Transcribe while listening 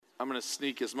I'm going to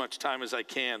sneak as much time as I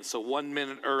can. So 1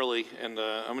 minute early, and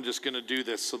I'm just going to do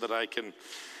this so that I can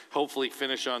hopefully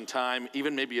finish on time,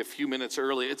 even maybe a few minutes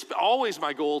early. It's always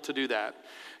my goal to do that.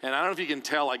 And I don't know if you can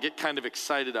tell, I get kind of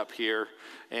excited up here,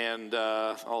 and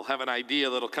I'll have an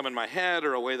idea that'll come in my head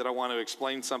or a way that I want to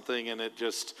explain something, and it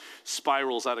just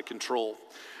spirals out of control.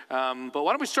 But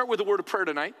why don't we start with a word of prayer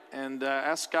tonight and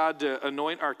ask God to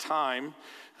anoint our time,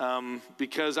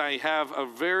 because I have a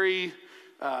very,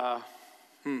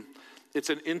 it's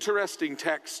an interesting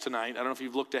text tonight. I don't know if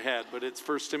you've looked ahead, but it's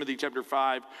 1 Timothy chapter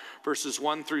 5, verses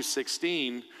 1 through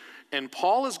 16. And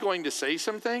Paul is going to say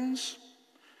some things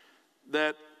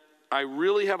that I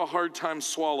really have a hard time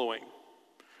swallowing.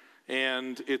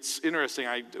 And it's interesting.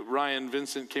 Ryan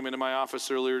Vincent came into my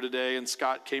office earlier today, and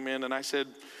Scott came in, and I said,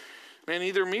 man,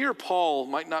 either me or Paul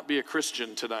might not be a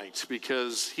Christian tonight,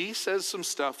 because he says some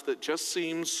stuff that just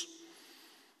seems,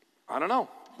 I don't know.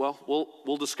 Well,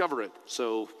 we'll discover it.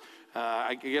 So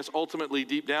I guess ultimately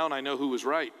deep down I know who was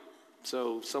right.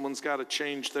 So someone's got to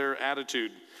change their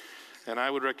attitude. And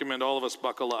I would recommend all of us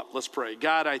buckle up. Let's pray.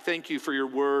 God, I thank you for your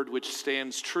word, which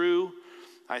stands true.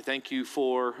 I thank you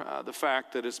for the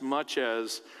fact that as much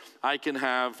as I can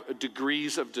have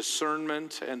degrees of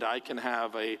discernment, and I can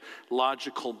have a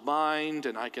logical mind,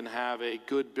 and I can have a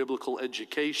good biblical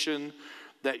education,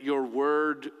 that your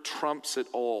word trumps it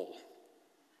all.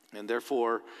 And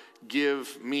therefore,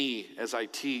 give me as I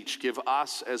teach, give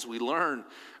us as we learn,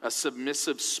 a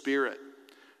submissive spirit.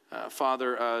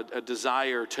 Father, a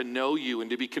desire to know you and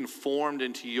to be conformed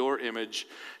into your image,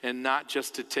 and not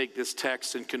just to take this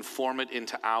text and conform it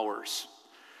into ours.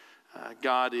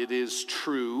 God, it is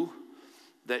true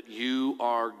that you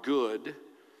are good,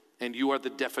 and you are the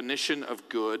definition of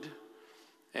good,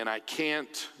 and I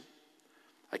can't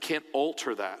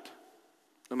alter that.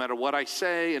 No matter what I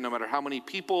say, and no matter how many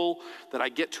people that I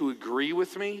get to agree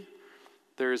with me,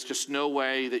 there is just no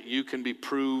way that you can be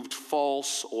proved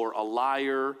false or a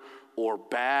liar or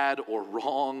bad or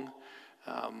wrong.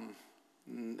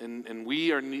 And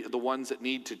we are the ones that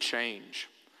need to change.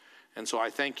 And so I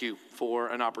thank you for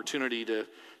an opportunity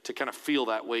to kind of feel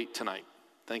that weight tonight.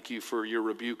 Thank you for your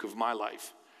rebuke of my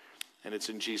life. And it's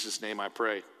in Jesus' name I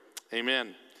pray.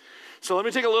 Amen. So let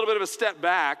me take a little bit of a step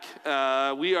back.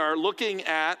 We are looking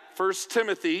at 1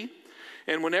 Timothy.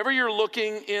 And whenever you're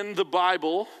looking in the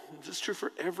Bible, this is true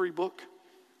for every book.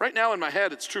 Right now in my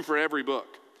head, it's true for every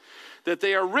book. That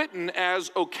they are written as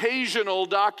occasional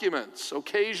documents.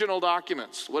 Occasional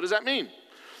documents. What does that mean?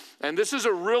 And this is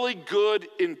a really good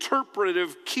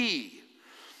interpretive key.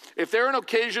 If they're an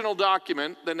occasional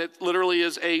document, then it literally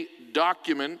is a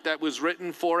document that was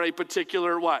written for a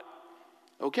particular what?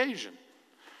 Occasion.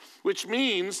 Which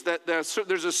means that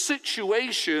there's a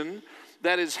situation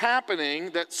that is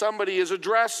happening that somebody is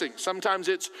addressing. Sometimes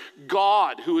it's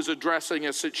God who is addressing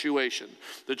a situation.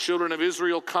 The children of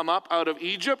Israel come up out of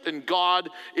Egypt, and God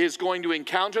is going to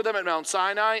encounter them at Mount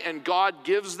Sinai, and God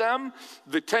gives them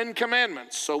the 10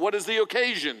 Commandments. So what is the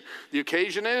occasion? The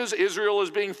occasion is Israel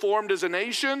is being formed as a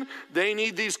nation. They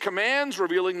need these commands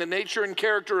revealing the nature and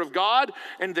character of God,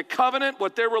 and the covenant,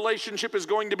 what their relationship is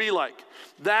going to be like.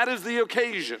 That is the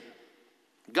occasion.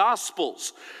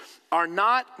 Gospels are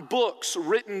not books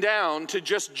written down to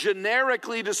just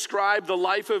generically describe the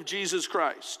life of Jesus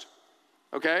Christ.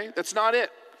 Okay? That's not it.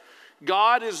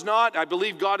 God is not, I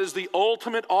believe God is the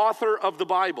ultimate author of the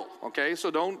Bible. Okay?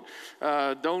 So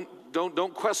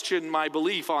don't question my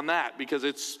belief on that, because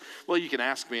it's, well, you can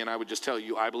ask me and I would just tell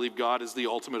you, I believe God is the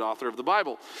ultimate author of the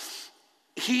Bible.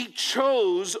 He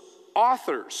chose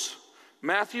authors,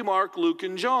 Matthew, Mark, Luke,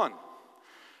 and John.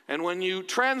 And when you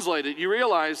translate it, you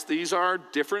realize these are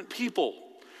different people.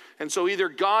 And so either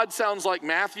God sounds like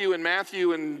Matthew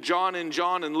and John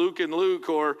and Luke and Luke,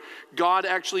 or God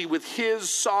actually with his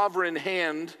sovereign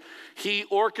hand, he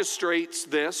orchestrates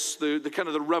this, the kind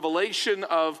of the revelation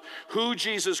of who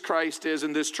Jesus Christ is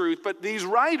and this truth. But these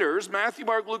writers, Matthew,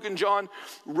 Mark, Luke, and John,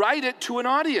 write it to an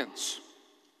audience,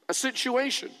 a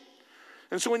situation.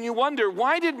 And so when you wonder,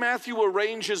 why did Matthew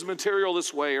arrange his material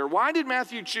this way? Or why did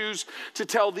Matthew choose to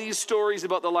tell these stories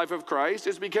about the life of Christ?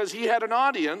 It's because he had an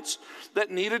audience that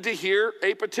needed to hear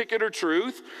a particular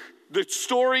truth. The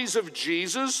stories of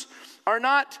Jesus are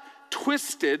not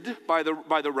twisted by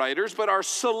the writers, but are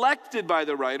selected by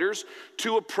the writers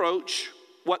to approach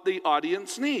what the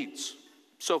audience needs.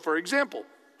 So for example,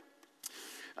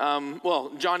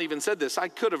 John even said this, I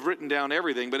could have written down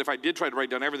everything, but if I did try to write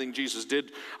down everything Jesus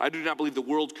did, I do not believe the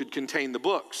world could contain the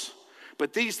books.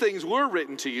 But these things were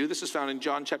written to you. This is found in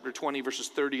John chapter 20, verses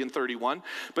 30 and 31.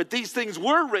 But these things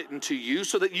were written to you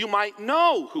so that you might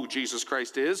know who Jesus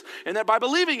Christ is, and that by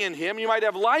believing in him, you might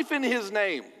have life in his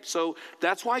name. So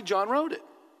that's why John wrote it.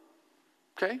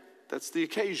 Okay? That's the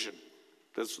occasion.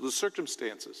 That's the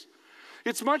circumstances.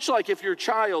 It's much like if your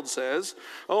child says,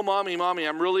 oh, mommy,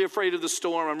 I'm really afraid of the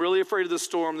storm. I'm really afraid of the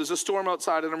storm. There's a storm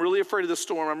outside, and I'm really afraid of the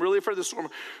storm. I'm really afraid of the storm.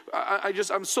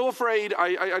 I'm so afraid.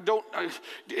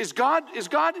 Is God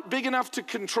big enough to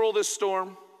control this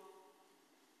storm?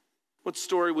 What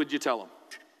story would you tell him?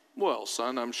 Well,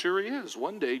 son, I'm sure he is.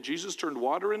 One day, Jesus turned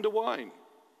water into wine.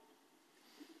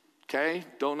 Okay,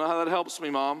 don't know how that helps me,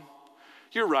 Mom.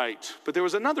 You're right, but there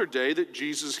was another day that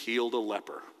Jesus healed a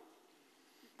leper.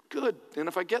 Good, and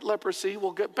if I get leprosy,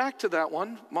 we'll get back to that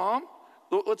one. Mom,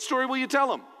 what story will you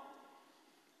tell him?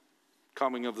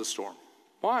 Calming of the storm.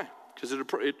 Why? Because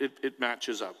it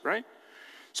matches up, right?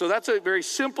 So that's a very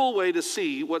simple way to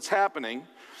see what's happening.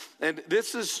 And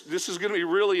this is going to be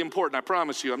really important, I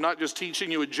promise you. I'm not just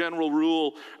teaching you a general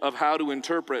rule of how to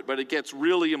interpret, but it gets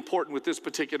really important with this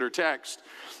particular text.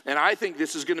 And I think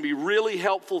this is going to be really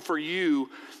helpful for you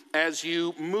as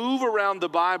you move around the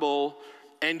Bible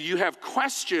and you have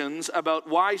questions about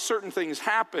why certain things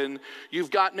happen.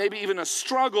 You've got maybe even a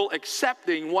struggle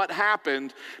accepting what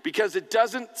happened because it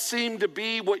doesn't seem to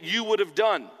be what you would have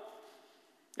done.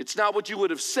 It's not what you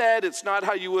would have said. It's not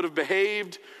how you would have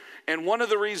behaved. And one of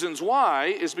the reasons why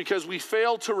is because we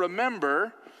fail to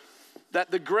remember that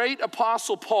the great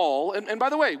Apostle Paul, and by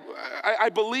the way, I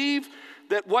believe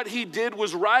that what he did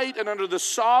was right and under the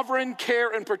sovereign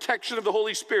care and protection of the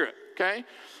Holy Spirit, okay?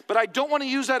 But I don't want to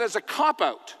use that as a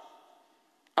cop-out.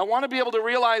 I want to be able to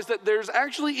realize that there's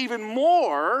actually even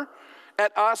more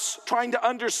at us trying to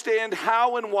understand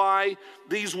how and why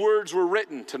these words were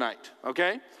written tonight,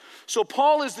 okay? So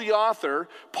Paul is the author.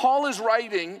 Paul is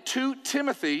writing to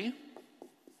Timothy,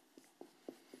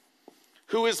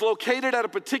 who is located at a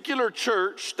particular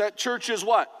church. That church is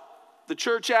what? The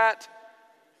church at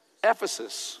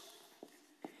Ephesus.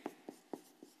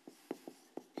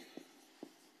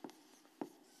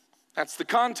 That's the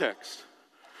context.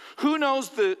 Who knows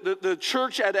the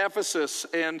church at Ephesus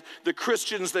and the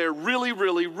Christians there really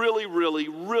well?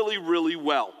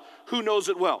 Who knows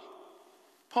it well?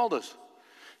 Paul does.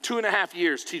 2.5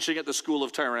 years teaching at the school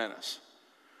of Tyrannus.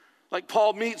 Like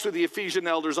Paul meets with the Ephesian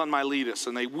elders on Miletus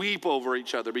and they weep over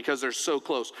each other because they're so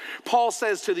close. Paul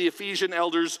says to the Ephesian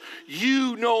elders,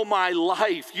 you know my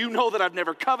life. You know that I've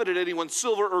never coveted anyone's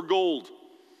silver or gold.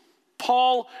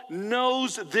 Paul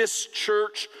knows this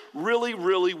church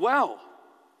really well.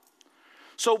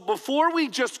 So before we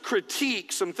just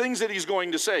critique some things that he's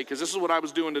going to say, because this is what I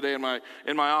was doing today in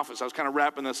my office. I was kind of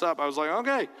wrapping this up. I was like,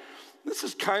 okay, this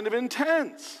is kind of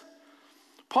intense.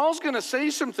 Paul's going to say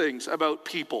some things about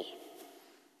people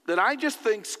that I just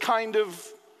think's kind of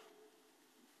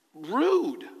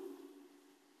rude.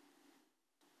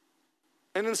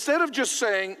 And instead of just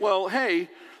saying, well, hey,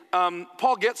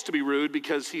 Paul gets to be rude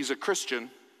because he's a Christian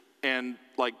and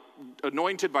like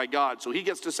anointed by God, so he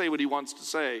gets to say what he wants to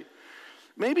say.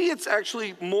 Maybe it's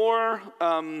actually more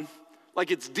like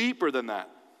it's deeper than that.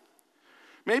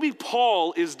 Maybe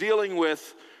Paul is dealing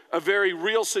with a very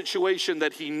real situation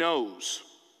that he knows.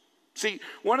 See,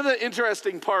 one of the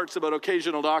interesting parts about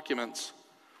occasional documents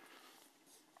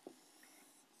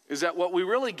is that what we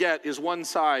really get is one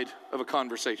side of a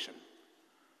conversation,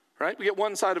 right? We get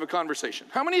one side of a conversation.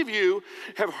 How many of you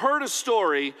have heard a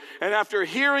story, and after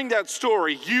hearing that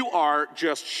story, you are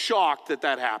just shocked that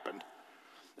that happened?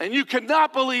 And you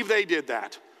cannot believe they did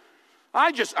that.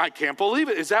 I can't believe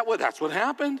it. That's what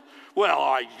happened? Well,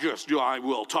 I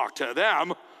will talk to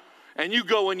them. And you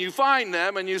go and you find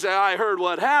them and you say, I heard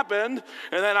what happened.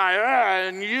 And then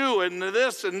and you and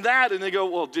this and that. And they go,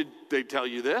 well, did they tell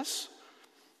you this?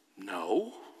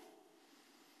 No.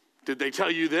 Did they tell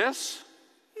you this?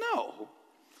 No.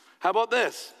 How about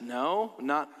this? No,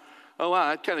 not. Oh, wow,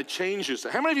 that kind of changes.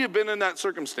 How many of you have been in that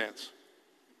circumstance?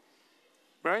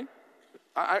 Right?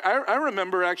 I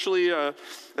remember actually a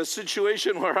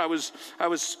situation where I was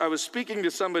speaking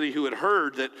to somebody who had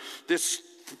heard that this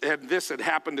had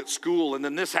happened at school, and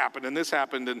then this happened,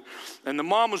 and the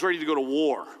mom was ready to go to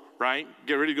war, right?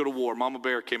 Get ready to go to war. Mama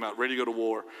Bear came out, ready to go to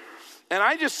war. And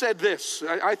I just said this.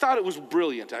 I thought it was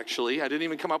brilliant, actually. I didn't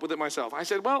even come up with it myself. I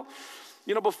said, well,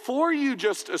 before you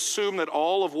just assume that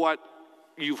all of what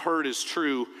you've heard is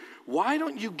true, why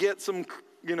don't you get some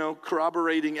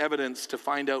corroborating evidence to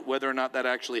find out whether or not that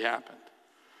actually happened?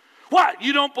 What,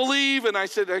 you don't believe? And I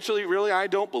said, actually, really, I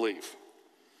don't believe.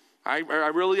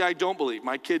 I don't believe.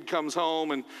 My kid comes home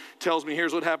and tells me,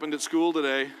 here's what happened at school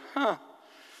today.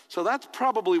 So that's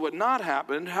probably what not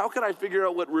happened. How could I figure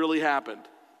out what really happened?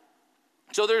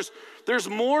 So there's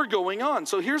more going on.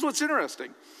 So here's what's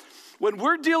interesting. When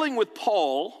we're dealing with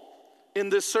Paul in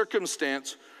this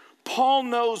circumstance, Paul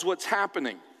knows what's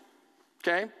happening.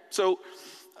 Okay? So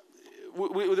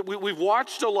we've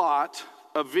watched a lot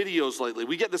of videos lately.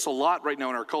 We get this a lot right now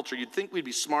in our culture. You'd think we'd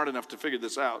be smart enough to figure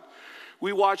this out.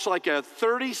 We watch like a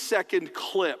 30-second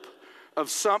clip of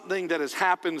something that has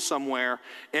happened somewhere,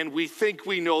 and we think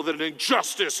we know that an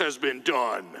injustice has been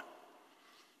done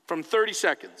from 30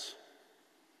 seconds.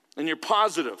 And you're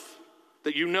positive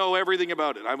that you know everything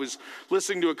about it. I was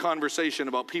listening to a conversation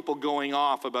about people going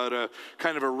off about a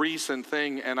kind of a recent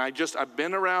thing, and I've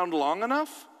been around long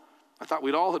enough. I thought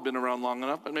we'd all had been around long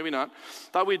enough, but maybe not.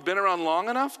 Thought we'd been around long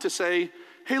enough to say,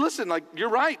 hey, listen, like, you're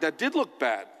right, that did look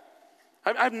bad.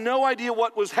 I have no idea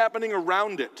what was happening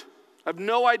around it. I have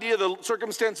no idea the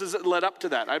circumstances that led up to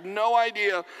that. I have no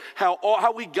idea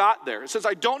how we got there. Since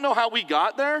I don't know how we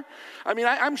got there,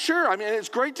 I'm sure, it's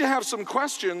great to have some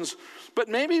questions, but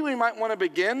maybe we might want to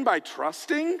begin by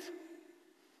trusting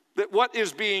that what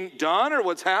is being done or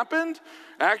what's happened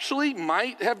actually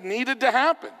might have needed to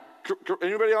happen.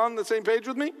 Anybody on the same page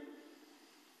with me?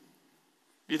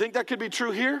 You think that could be true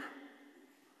here?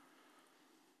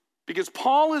 Because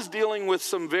Paul is dealing with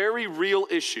some very real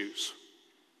issues.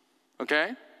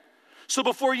 Okay? So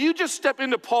before you just step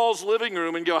into Paul's living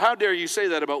room and go, how dare you say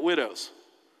that about widows?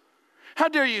 How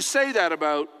dare you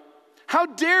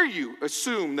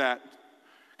assume that,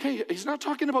 hey, he's not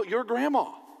talking about your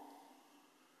grandma.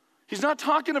 He's not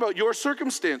talking about your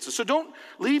circumstances. So don't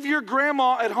leave your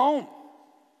grandma at home.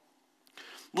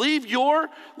 Leave your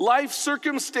life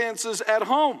circumstances at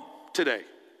home today.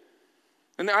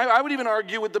 And I would even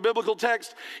argue with the biblical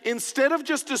text, instead of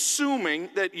just assuming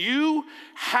that you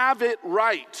have it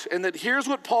right and that here's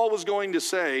what Paul was going to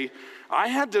say, I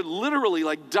had to literally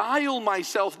dial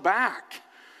myself back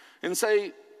and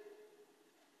say,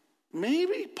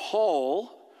 maybe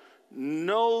Paul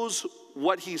knows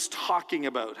what he's talking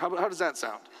about. How does that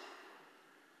sound?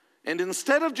 And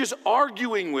instead of just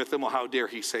arguing with him, well, how dare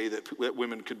he say that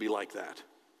women could be like that?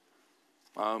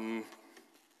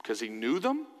 Because he knew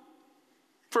them?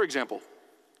 For example,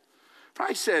 if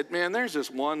I said, man, there's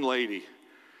this one lady,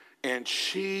 and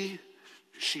she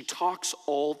talks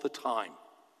all the time.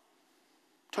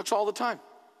 Talks all the time.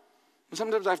 And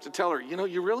sometimes I have to tell her,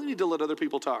 you really need to let other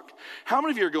people talk. How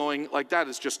many of you are going, like, that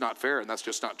is just not fair and that's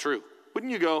just not true?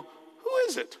 Wouldn't you go, who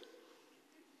is it?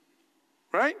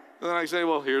 Right? And then I say,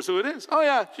 well, here's who it is. Oh,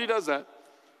 yeah, she does that.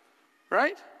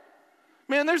 Right?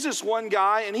 Man, there's this one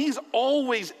guy, and he's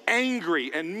always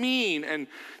angry and mean and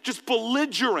just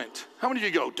belligerent. How many of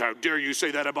you go, how dare you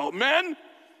say that about men?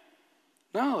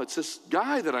 No, it's this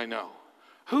guy that I know.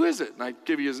 Who is it? And I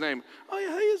give you his name. Oh,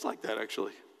 yeah, he is like that,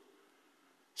 actually.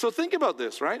 So think about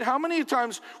this, right? How many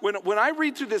times when I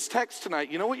read through this text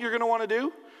tonight, you know what you're going to want to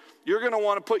do? You're going to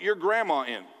want to put your grandma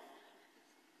in.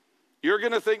 You're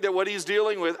going to think that what he's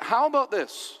dealing with, how about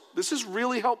this? This is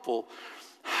really helpful.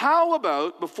 How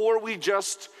about, before we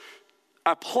just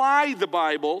apply the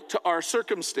Bible to our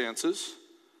circumstances,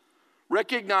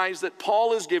 recognize that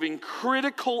Paul is giving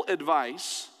critical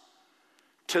advice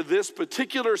to this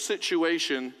particular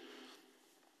situation,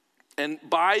 and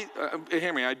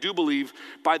hear me, I do believe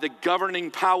by the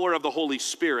governing power of the Holy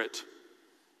Spirit,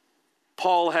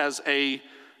 he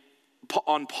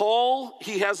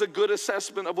has a good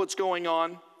assessment of what's going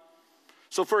on.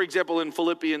 So, for example, in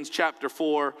Philippians chapter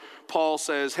 4, Paul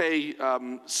says, hey,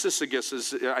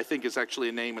 Syzygus I think is actually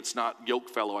a name. It's not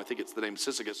Yokefellow. I think it's the name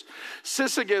Syzygus.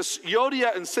 Syzygus,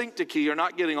 Euodia, and Syntyche are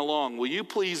not getting along. Will you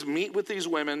please meet with these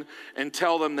women and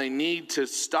tell them they need to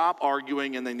stop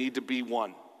arguing and they need to be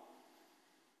one?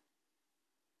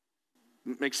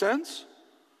 Make sense?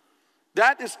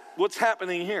 That is what's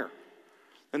happening here.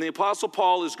 And the Apostle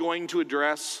Paul is going to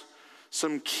address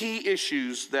some key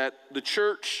issues that the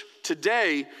church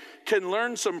today can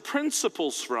learn some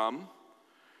principles from.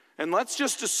 And let's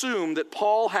just assume that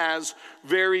Paul has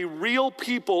very real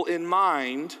people in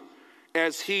mind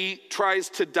as he tries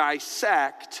to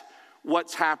dissect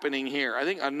what's happening here. I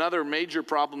think another major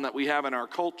problem that we have in our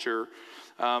culture,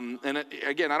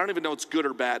 again, I don't even know it's good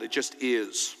or bad, it just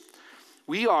is.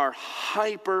 We are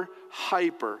hyper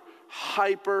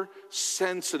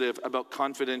sensitive about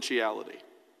confidentiality.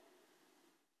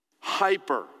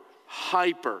 Hyper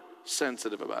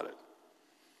sensitive about it.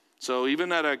 So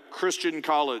even at a Christian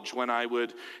college, when I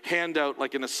would hand out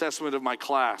like an assessment of my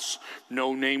class,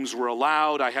 no names were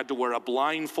allowed. I had to wear a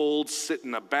blindfold, sit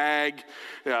in a bag.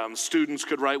 Students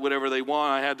could write whatever they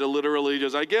want. I had to literally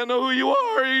I can't know who you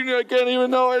are. I can't even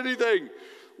know anything.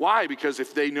 Why? Because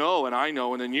if they know and I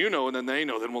know and then you know and then they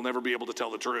know, then we'll never be able to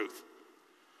tell the truth.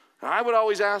 And I would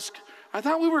always ask, I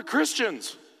thought we were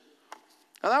Christians.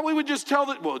 I thought we would just tell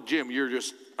that, well, Jim, you're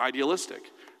just idealistic.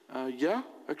 Yeah,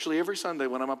 actually every Sunday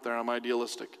when I'm up there, I'm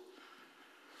idealistic.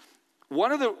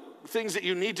 One of the things that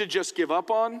you need to just give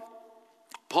up on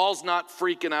Paul's not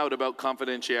freaking out about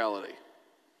confidentiality.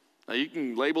 Now, you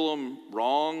can label them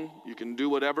wrong, you can do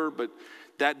whatever, but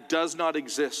that does not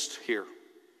exist here.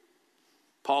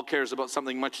 Paul cares about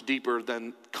something much deeper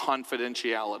than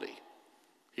confidentiality.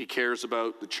 He cares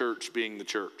about the church being the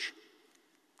church.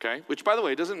 Okay? Which, by the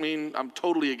way, doesn't mean I'm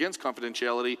totally against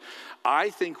confidentiality. I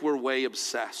think we're way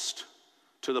obsessed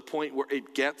to the point where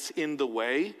it gets in the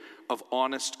way of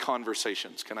honest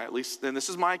conversations. Can I at least, and this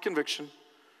is my conviction,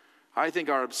 I think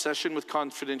our obsession with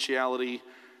confidentiality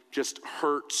just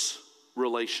hurts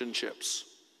relationships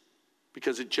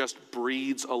because it just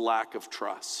breeds a lack of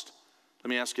trust. Let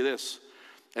me ask you this.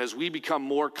 As we become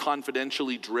more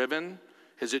confidentially driven,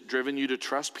 has it driven you to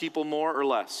trust people more or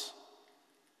less?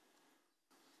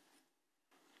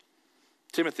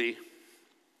 Timothy,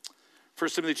 1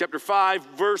 Timothy chapter 5,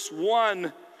 verse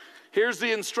 1. Here's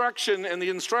the instruction, and the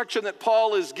instruction that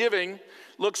Paul is giving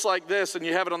looks like this, and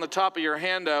you have it on the top of your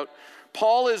handout.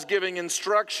 Paul is giving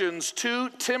instructions to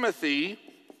Timothy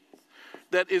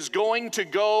that is going to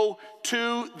go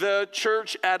to the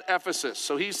church at Ephesus.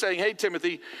 So he's saying, hey,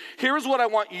 Timothy, here's what I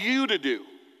want you to do.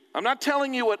 I'm not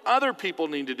telling you what other people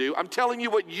need to do. I'm telling you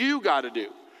what you got to do.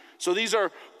 So these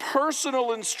are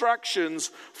personal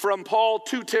instructions from Paul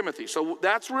to Timothy. So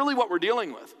that's really what we're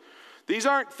dealing with. These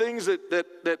aren't things that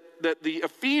the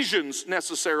Ephesians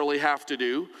necessarily have to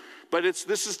do, but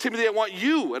this is Timothy, I want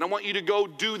you, and I want you to go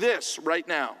do this right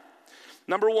now.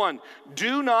 Number one,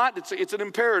 do not, it's an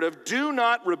imperative, do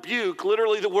not rebuke.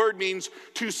 Literally the word means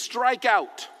to strike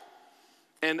out.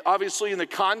 And obviously in the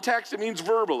context, it means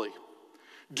verbally.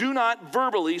 Do not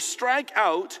verbally strike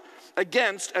out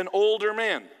against an older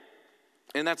man.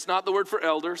 And that's not the word for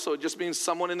elder, so it just means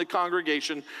someone in the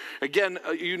congregation. Again,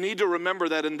 you need to remember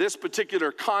that in this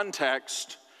particular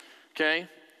context, okay,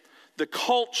 the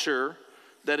culture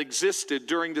that existed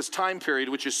during this time period,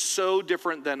 which is so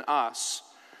different than us,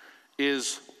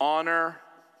 is honor,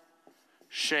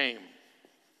 shame.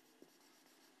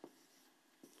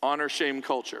 Honor, shame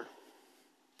culture,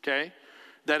 okay?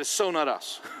 That is so not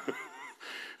us.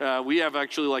 We have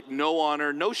actually like no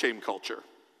honor, no shame culture.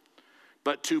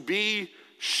 But to be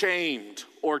shamed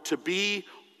or to be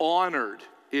honored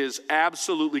is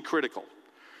absolutely critical.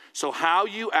 So how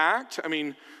you act, I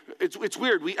mean, it's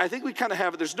weird. I think we kind of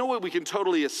have, there's no way we can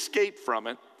totally escape from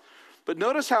it. But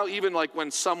notice how even like when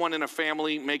someone in a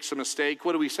family makes a mistake,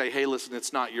 what do we say? Hey, listen,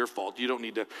 it's not your fault. You don't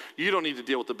need to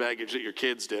deal with the baggage that your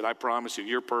kids did. I promise you,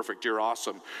 you're perfect. You're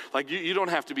awesome. Like you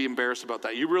don't have to be embarrassed about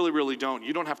that. You really, really don't.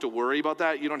 You don't have to worry about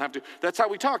that. You don't have to. That's how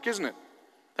we talk, isn't it?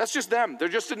 That's just them. They're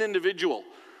just an individual.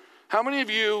 How many of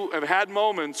you have had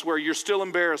moments where you're still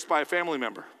embarrassed by a family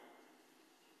member?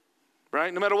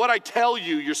 Right? No matter what I tell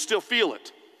you, you still feel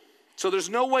it. So there's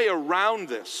no way around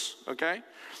this, okay?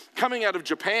 Coming out of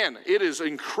Japan, it is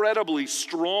incredibly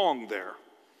strong there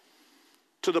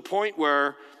to the point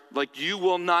where, like, you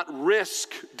will not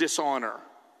risk dishonor.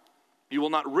 You will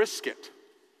not risk it.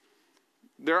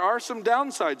 There are some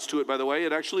downsides to it, by the way.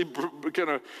 It actually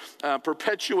kind of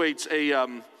perpetuates a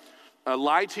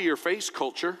lie to your face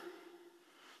culture.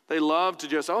 They love to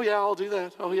just, oh yeah, I'll do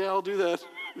that. Oh yeah, I'll do that.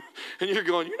 And you're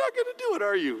going, you're not going to do it,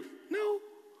 are you? No.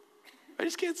 I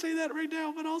just can't say that right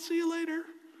now, but I'll see you later.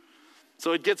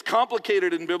 So it gets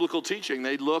complicated in biblical teaching.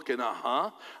 They look and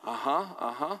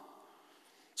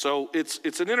So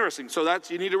it's an interesting, so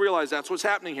you need to realize that's what's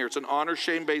happening here. It's an honor,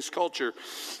 shame-based culture.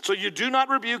 So you do not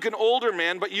rebuke an older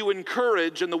man, but you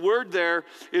encourage, and the word there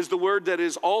is the word that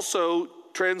is also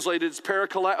translated, it's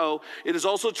parakaleo. It is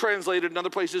also translated in other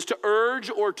places to urge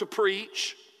or to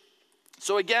preach.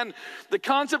 So again, the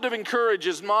concept of encourage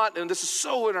is not, and this is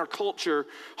so in our culture,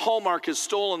 Hallmark has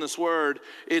stolen this word.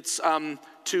 It's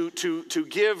to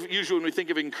give, usually when we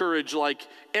think of encourage, like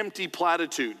empty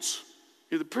platitudes.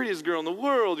 You're the prettiest girl in the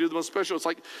world. You're the most special. It's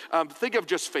like, think of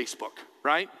just Facebook,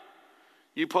 right?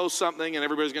 You post something and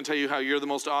everybody's going to tell you how you're the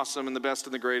most awesome and the best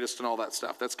and the greatest and all that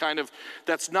stuff.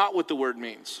 That's not what the word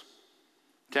means,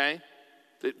 okay?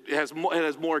 It has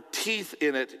more teeth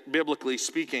in it, biblically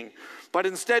speaking. But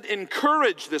instead,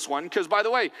 encourage this one, because by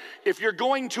the way, if you're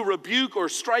going to rebuke or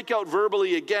strike out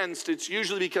verbally against, it's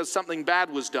usually because something bad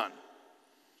was done.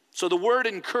 So the word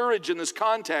encourage in this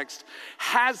context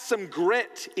has some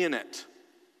grit in it,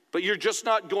 but you're just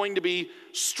not going to be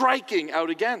striking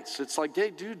out against. It's like, hey,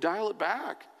 dude, dial it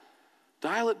back.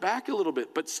 Dial it back a little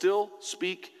bit, but still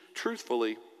speak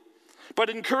truthfully. But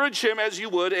encourage him as you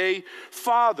would a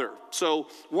father. So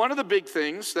one of the big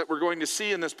things that we're going to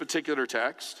see in this particular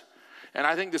text, and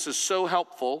I think this is so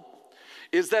helpful,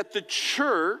 is that the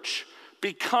church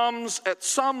becomes at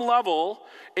some level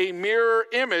a mirror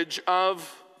image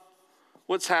of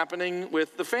what's happening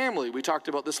with the family. We talked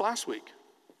about this last week.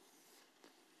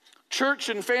 Church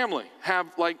and family have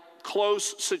like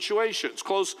close situations,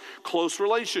 close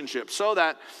relationships, so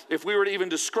that if we were to even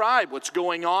describe what's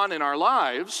going on in our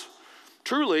lives,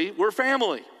 truly, we're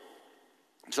family.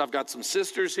 So I've got some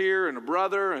sisters here and a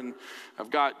brother, and I've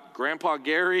got Grandpa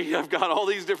Gary. I've got all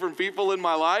these different people in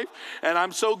my life, and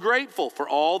I'm so grateful for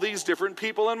all these different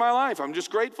people in my life. I'm just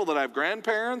grateful that I have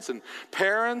grandparents and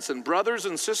parents and brothers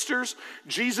and sisters.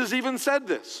 Jesus even said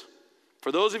this.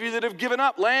 For those of you that have given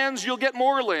up lands, you'll get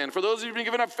more land. For those of you who have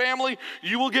given up family,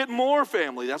 you will get more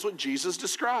family. That's what Jesus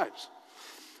describes.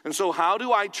 And so how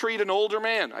do I treat an older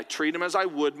man? I treat him as I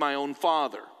would my own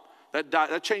father.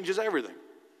 That changes everything.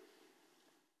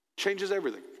 Changes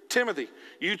everything. Timothy,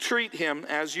 you treat him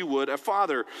as you would a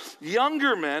father.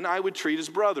 Younger men I would treat as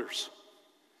brothers.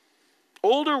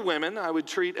 Older women I would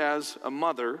treat as a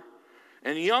mother,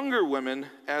 and younger women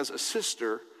as a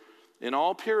sister in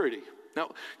all purity.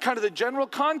 Now, kind of the general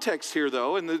context here,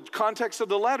 though, in the context of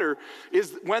the letter,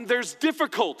 is when there's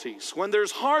difficulties, when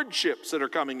there's hardships that are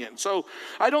coming in. So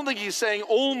I don't think he's saying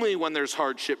only when there's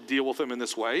hardship, deal with them in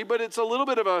this way, but it's a little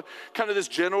bit of a kind of this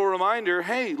general reminder,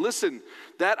 hey, listen,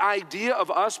 that idea of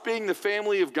us being the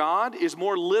family of God is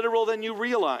more literal than you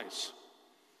realize.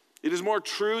 It is more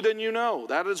true than you know.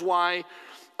 That is why,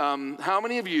 how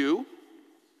many of you,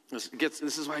 this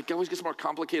is why it always gets more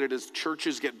complicated as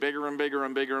churches get bigger and bigger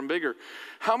and bigger and bigger.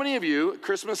 How many of you,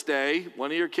 Christmas Day, one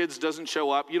of your kids doesn't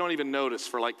show up, you don't even notice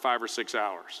for like 5 or 6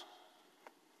 hours?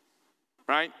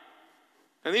 Right?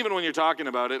 And even when you're talking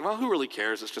about it, well, who really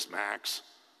cares? It's just Max.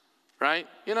 Right?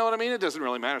 You know what I mean? It doesn't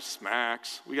really matter. It's just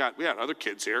Max. We got other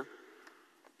kids here.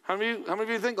 How many of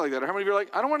you think like that? Or how many of you are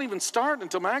like, I don't want to even start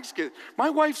until Max gets. My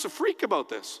wife's a freak about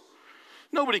this.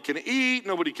 Nobody can eat,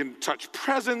 nobody can touch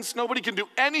presents, nobody can do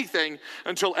anything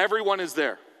until everyone is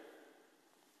there.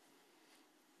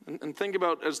 And think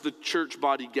about as the church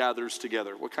body gathers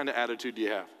together, what kind of attitude do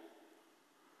you have?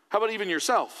 How about even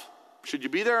yourself? Should you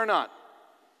be there or not?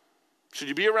 Should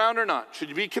you be around or not? Should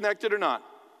you be connected or not?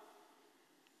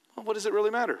 Well, what does it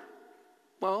really matter?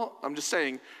 Well, I'm just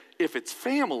saying, if it's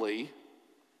family,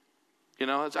 you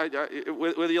know,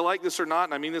 whether you like this or not,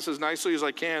 and I mean this as nicely as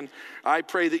I can, I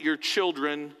pray that your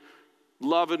children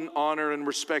love and honor and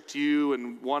respect you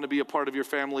and want to be a part of your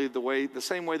family the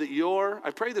same way that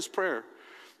I pray this prayer,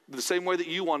 the same way that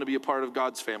you want to be a part of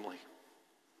God's family.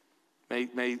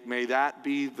 May that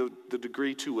be the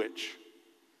degree to which.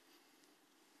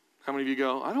 How many of you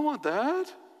go, I don't want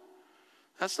that.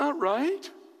 That's not right.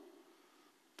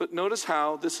 But notice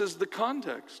how this is the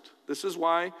context. This is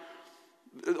why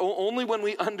only when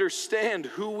we understand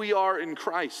who we are in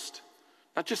Christ,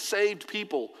 not just saved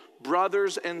people,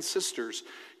 brothers and sisters,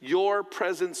 your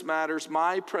presence matters,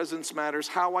 my presence matters,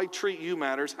 how I treat you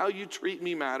matters, how you treat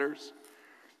me matters.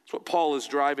 That's what Paul is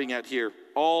driving at here,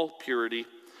 all purity.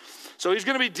 So he's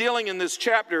going to be dealing in this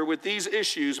chapter with these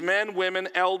issues, men, women,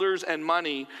 elders, and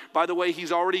money. By the way,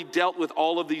 he's already dealt with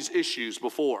all of these issues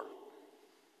before.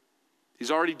 He's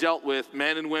already dealt with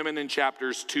men and women in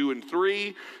chapters 2 and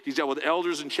 3. He's dealt with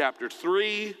elders in chapter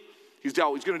 3. He's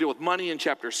going to deal with money in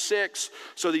chapter 6.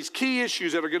 So these key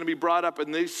issues that are going to be brought up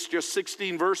in these just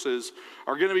 16 verses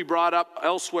are going to be brought up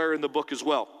elsewhere in the book as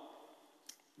well.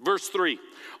 Verse 3,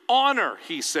 honor,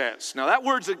 he says. Now that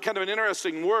word's kind of an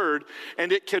interesting word,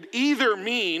 and it could either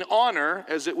mean honor,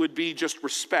 as it would be just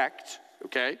respect,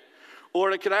 okay?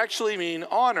 Or it could actually mean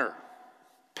honor,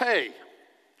 pay.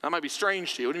 That might be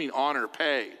strange to you. What do you mean honor,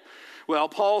 pay? Well,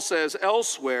 Paul says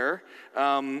elsewhere,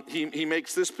 he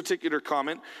makes this particular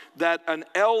comment, that an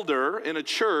elder in a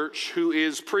church who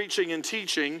is preaching and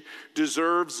teaching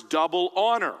deserves double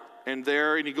honor. And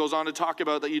he goes on to talk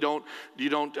about that you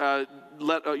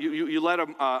let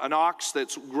an ox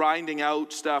that's grinding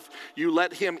out stuff, you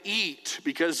let him eat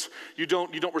because you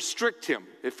don't restrict him.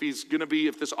 If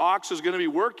this ox is going to be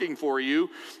working for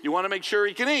you, you want to make sure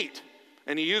he can eat.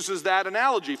 And he uses that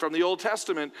analogy from the Old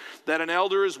Testament that an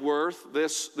elder is worth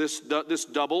this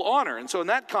double honor. And so in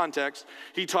that context,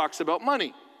 he talks about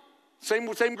money. Same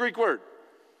Greek word,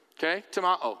 okay,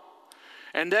 timao.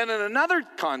 And then in another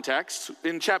context,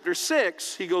 in chapter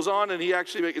 6, he goes on and he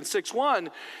actually, in 6:1,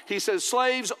 he says,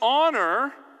 slaves,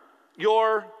 honor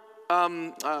your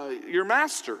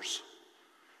masters.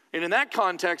 And in that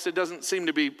context, it doesn't seem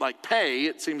to be like pay.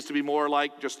 It seems to be more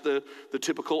like just the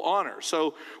typical honor.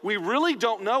 So we really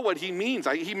don't know what he means.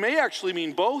 He may actually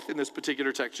mean both in this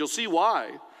particular text. You'll see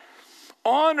why.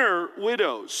 Honor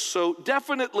widows. So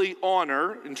definitely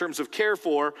honor in terms of care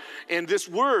for. And this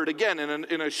word, again,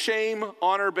 in a shame,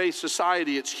 honor-based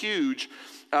society, it's huge.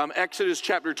 Exodus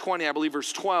chapter 20, I believe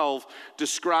verse 12,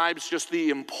 describes just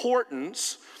the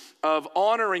importance of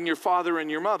honoring your father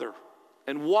and your mother.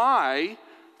 And why.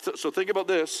 So think about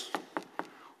this.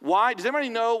 Why? Does anybody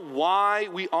know why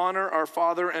we honor our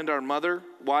father and our mother?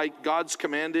 Why God's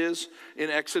command is in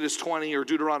Exodus 20 or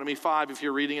Deuteronomy 5 if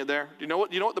you're reading it there? Do you know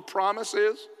what the promise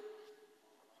is?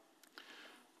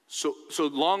 So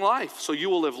long life, so you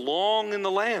will live long in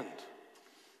the land.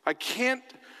 I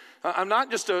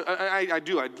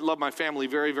love my family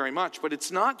very, very much, but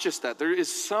it's not just that. There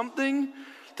is something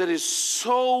that is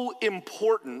so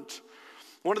important.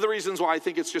 One of the reasons why I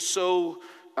think it's just so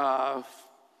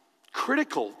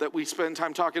critical that we spend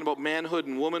time talking about manhood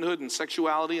and womanhood and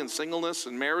sexuality and singleness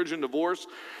and marriage and divorce,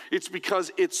 it's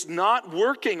because it's not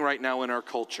working right now in our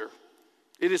culture.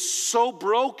 It is so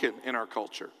broken in our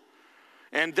culture.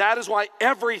 And that is why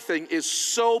everything is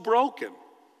so broken.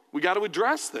 We got to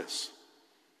address this.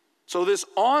 So this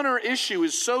honor issue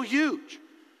is so huge.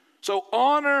 So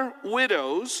honor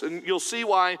widows, and you'll see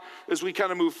why as we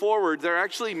kind of move forward, there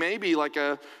actually may be like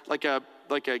a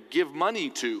give money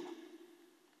to.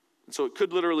 So it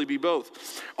could literally be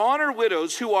both. Honor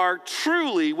widows who are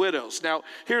truly widows. Now,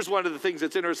 here's one of the things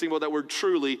that's interesting about that word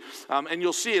truly, and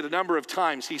you'll see it a number of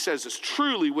times. He says it's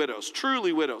truly widows,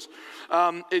 truly widows.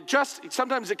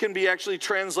 Sometimes it can be actually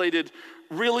translated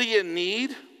really in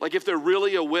need, like if they're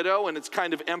really a widow, and it's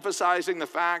kind of emphasizing the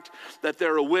fact that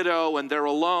they're a widow and they're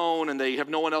alone and they have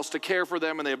no one else to care for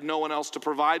them and they have no one else to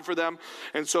provide for them.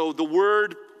 And so the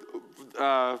word,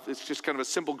 it's just kind of a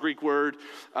simple Greek word,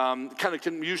 kind of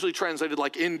can usually translated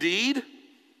like indeed.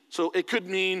 So it could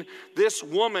mean this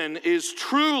woman is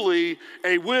truly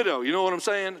a widow. You know what I'm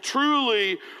saying?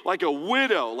 Truly like a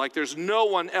widow, like there's no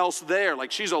one else there,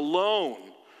 like she's alone.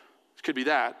 It could be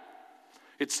that.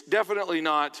 It's definitely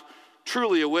not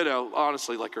truly a widow,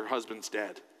 honestly, like her husband's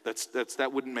dead.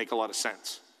 That wouldn't make a lot of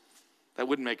sense. That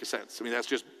wouldn't make a sense. I mean,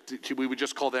 we would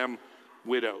just call them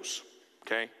widows,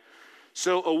 okay?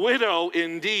 So a widow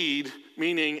indeed,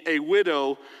 meaning a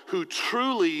widow who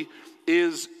truly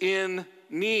is in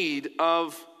need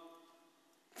of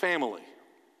family.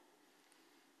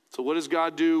 So what does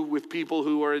God do with people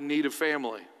who are in need of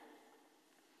family?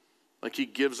 Like he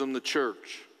gives them the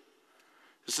church.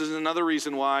 This is another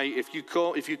reason why if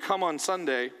you come on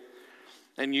Sunday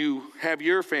and you have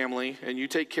your family and you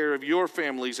take care of your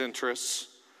family's interests,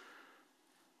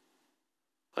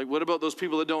 like what about those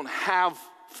people that don't have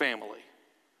family?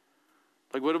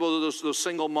 Like what about those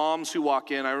single moms who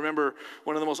walk in? I remember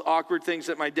one of the most awkward things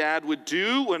that my dad would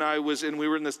do when we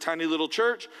were in this tiny little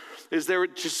church is there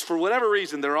just for whatever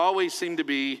reason there always seemed to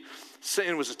be,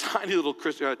 it was a tiny little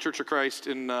Church of Christ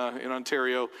in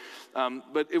Ontario,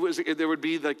 but there would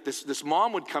be like this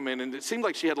mom would come in and it seemed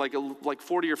like she had like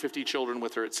 40 or 50 children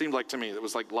with her. It seemed like to me there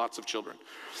was like lots of children,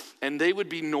 and they would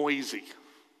be noisy.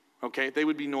 Okay, they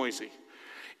would be noisy.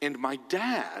 And my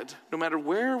dad, no matter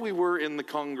where we were in the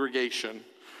congregation,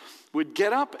 would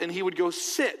get up and he would go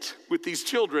sit with these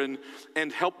children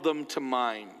and help them to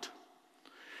mind.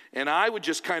 And I would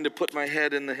just kind of put my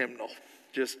head in the hymnal,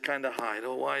 just kind of hide.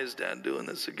 Oh, why is Dad doing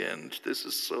this again? This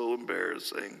is so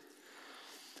embarrassing.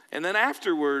 And then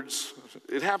afterwards,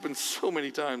 it happened so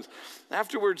many times.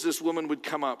 Afterwards, this woman would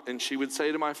come up and she would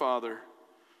say to my father,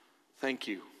 "Thank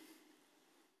you."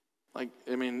 Like,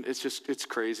 I mean, it's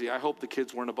crazy. I hope the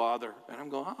kids weren't a bother. And I'm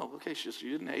going, oh, okay,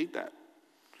 you didn't hate that.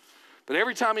 But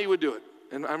every time he would do it,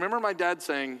 and I remember my dad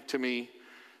saying to me,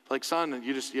 like, son,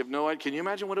 you have no idea. Can you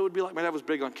imagine what it would be like? My dad was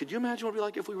big on, could you imagine what it would be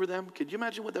like if we were them? Could you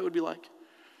imagine what that would be like?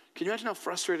 Can you imagine how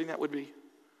frustrating that would be?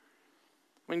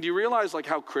 I mean, do you realize like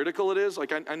how critical it is?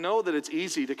 Like, I know that it's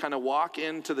easy to kind of walk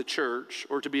into the church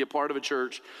or to be a part of a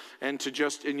church and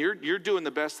you're doing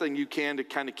the best thing you can to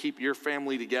kind of keep your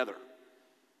family together.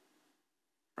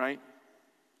 Right?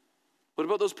 What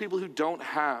about those people who don't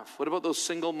have? What about those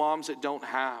single moms that don't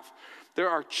have? There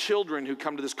are children who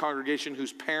come to this congregation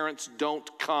whose parents don't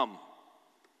come.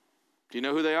 Do you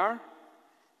know who they are?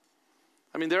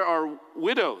 I mean, there are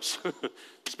widows,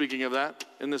 speaking of that,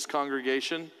 in this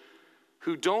congregation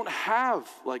who don't have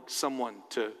like someone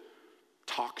to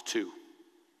talk to. Does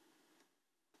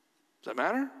that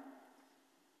matter?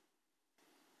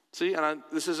 See, and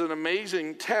this is an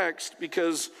amazing text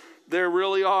because there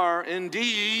really are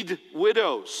indeed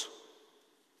widows.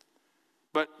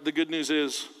 But the good news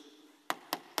is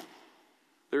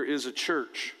there is a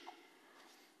church.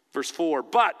 Verse 4,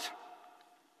 but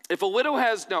if a widow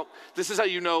has, no, this is how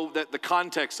you know that the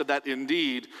context of that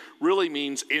indeed really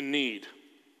means in need.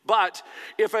 But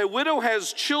if a widow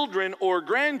has children or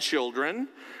grandchildren,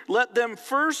 let them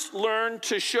first learn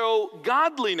to show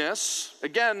godliness.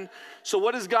 Again, so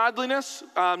what is godliness?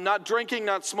 Not drinking,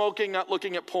 not smoking, not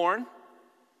looking at porn.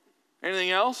 Anything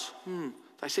else? Did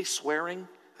I say swearing?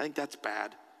 I think that's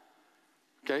bad.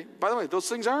 Okay, by the way, those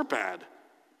things are bad.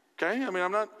 Okay? I mean,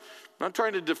 I'm not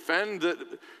trying to defend that.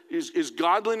 Is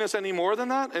godliness any more than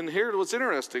that? And here's what's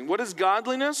interesting. What is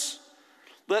godliness?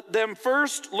 Let them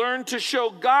first learn to show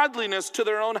godliness to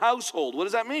their own household. What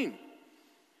does that mean?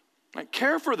 Like,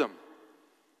 care for them,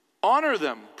 honor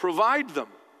them, provide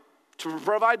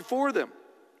for them.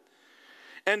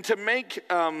 And to make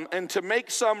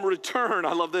some return,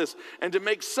 I love this, and to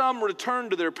make some return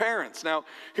to their parents. Now,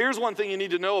 here's one thing you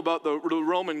need to know about the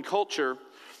Roman culture.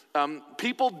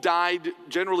 People died,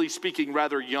 generally speaking,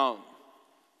 rather young,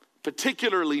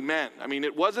 particularly men. I mean,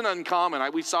 it wasn't uncommon.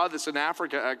 We saw this in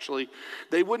Africa, actually.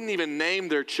 They wouldn't even name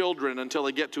their children until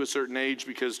they get to a certain age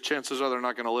because chances are they're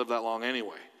not going to live that long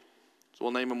anyway. So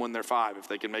we'll name them when they're 5, if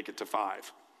they can make it to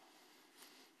 5.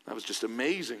 That was just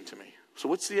amazing to me. So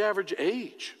what's the average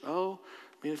age? Oh,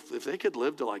 I mean, if they could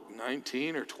live to like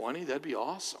 19 or 20, that'd be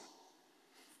awesome.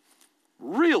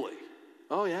 Really?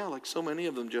 Oh yeah, like so many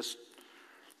of them just...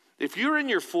 If you're in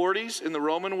your 40s in the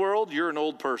Roman world, you're an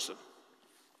old person.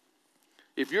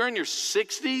 If you're in your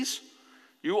 60s,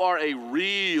 you are a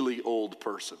really old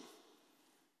person.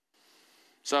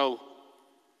 So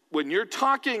when you're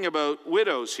talking about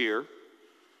widows here,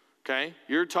 okay,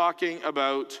 you're talking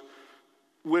about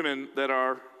women that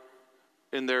are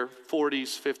in their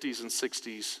 40s, 50s, and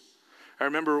 60s. I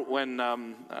remember when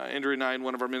Andrew and I, in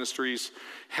one of our ministries,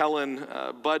 Helen,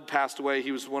 Bud passed away.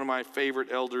 He was one of my favorite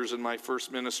elders in my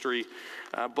first ministry.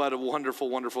 Bud, a wonderful,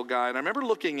 wonderful guy. And I remember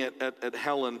looking at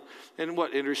Helen, and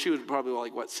Andrew, she was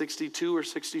probably 62 or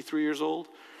 63 years old?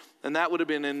 And that would have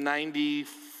been in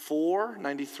 94,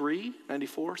 93,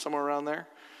 94, somewhere around there.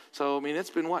 So, I mean,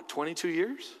 it's been 22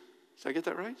 years? Did I get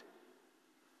that right?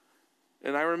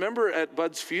 And I remember at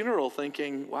Bud's funeral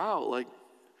thinking, wow,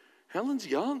 Helen's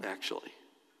young, actually.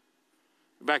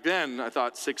 Back then, I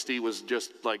thought 60 was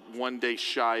just one day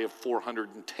shy of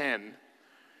 410.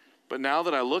 But now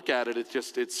that I look at it,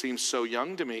 it seems so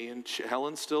young to me. And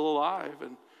Helen's still alive,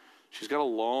 and she's got a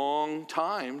long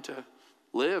time to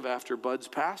live after Bud's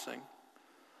passing.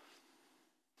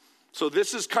 So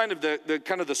this is kind of the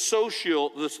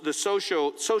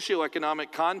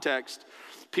socioeconomic context.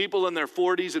 People in their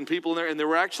 40s and people and there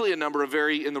were actually a number of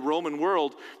in the Roman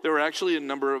world, there were actually a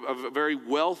number of very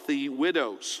wealthy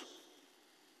widows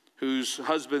whose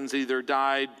husbands either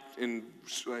died in,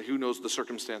 who knows the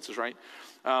circumstances, right?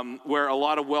 Where a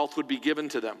lot of wealth would be given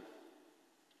to them.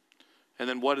 And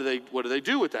then what do they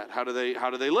do with that? How do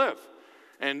they live?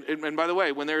 And by the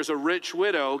way, when there's a rich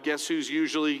widow, guess who's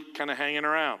usually kind of hanging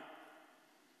around?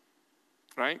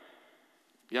 Right?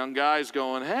 Young guys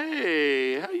going,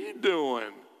 hey, how you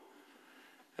doing?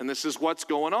 And this is what's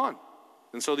going on.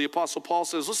 And so the Apostle Paul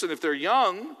says, listen, if they're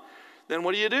young, then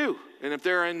what do? And if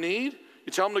they're in need,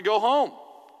 you tell them to go home.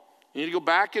 You need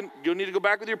to go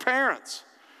back with your parents.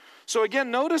 So again,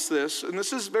 notice this, and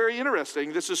this is very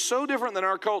interesting. This is so different than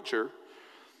our culture.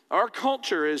 Our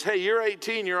culture is, hey, you're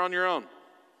 18, you're on your own.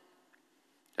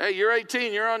 Hey, you're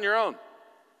 18, you're on your own.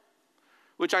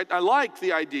 Which I like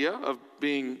the idea of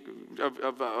being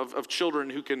of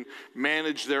children who can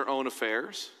manage their own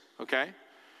affairs, okay?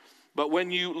 But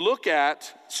when you look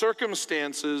at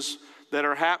circumstances that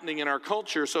are happening in our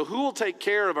culture, so who will take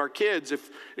care of our kids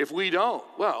if we don't?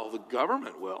 Well, the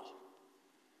government will.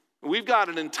 We've got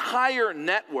an entire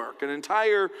network, an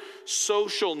entire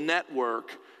social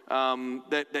network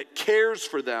that cares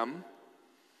for them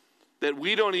that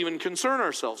we don't even concern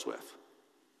ourselves with.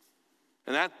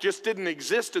 And that just didn't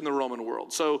exist in the Roman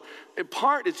world. So in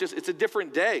part, it's a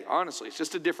different day, honestly. It's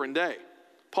just a different day.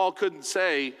 Paul couldn't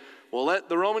say, well, let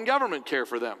the Roman government care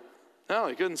for them. No,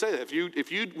 he couldn't say that.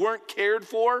 If you weren't cared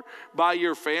for by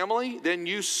your family, then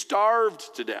you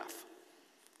starved to death.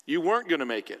 You weren't going to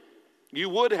make it. You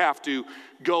would have to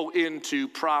go into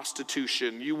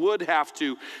prostitution. You would have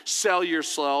to sell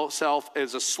yourself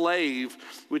as a slave,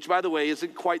 which, by the way,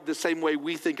 isn't quite the same way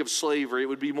we think of slavery. It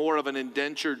would be more of an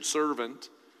indentured servant,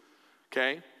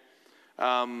 okay?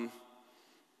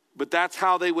 But that's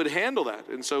how they would handle that.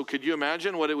 And so could you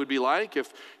imagine what it would be like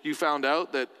if you found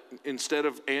out that instead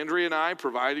of Andrea and I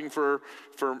providing for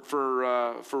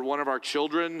one of our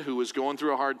children who was going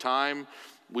through a hard time,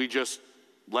 we just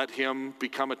let him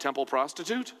become a temple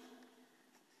prostitute?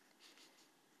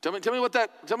 Tell me what that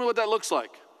looks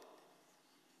like.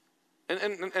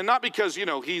 And not because,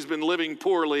 he's been living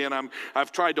poorly and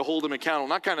I've tried to hold him accountable.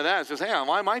 Not kind of that. It's just, hey,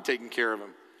 why am I taking care of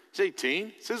him? He's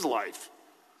 18. It's his life.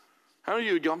 How many of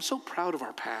you would go, I'm so proud of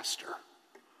our pastor?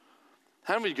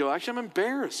 How many of you go, actually, I'm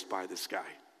embarrassed by this guy.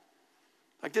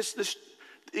 Like this,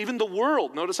 even the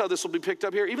world, notice how this will be picked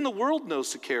up here. Even the world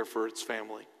knows to care for its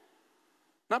family.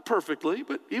 Not perfectly,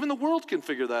 but even the world can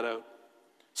figure that out.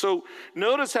 So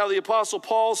notice how the Apostle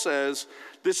Paul says,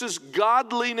 this is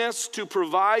godliness to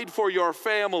provide for your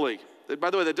family. By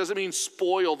the way, that doesn't mean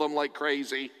spoil them like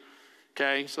crazy,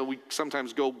 okay? So we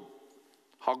sometimes go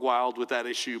hog wild with that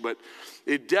issue, but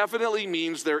it definitely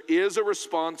means there is a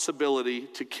responsibility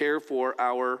to care for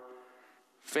our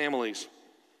families.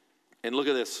 And look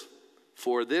at this.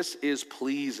 For this is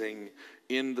pleasing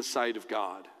in the sight of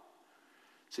God.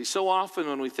 See, so often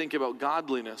when we think about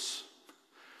godliness,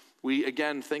 we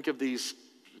again think of these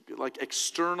like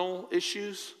external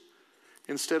issues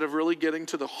instead of really getting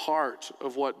to the heart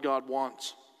of what God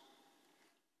wants.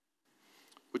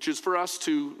 Which is for us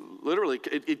to literally,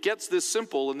 it gets this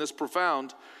simple and this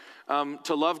profound,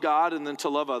 to love God and then to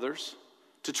love others,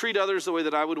 to treat others the way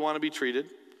that I would want to be treated.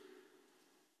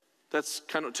 That's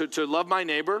kind of to love my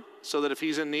neighbor so that if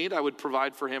he's in need, I would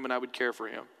provide for him and I would care for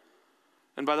him.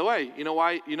 And by the way, you know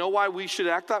why we should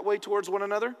act that way towards one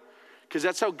another? Because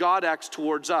that's how God acts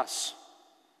towards us.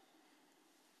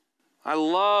 I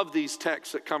love these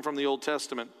texts that come from the Old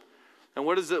Testament. And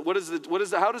how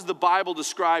does the Bible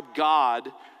describe God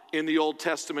in the Old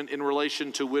Testament in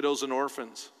relation to widows and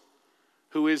orphans?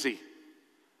 Who is he?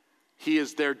 He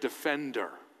is their defender.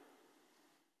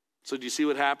 So do you see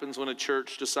what happens when a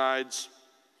church decides,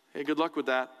 hey, good luck with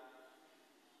that?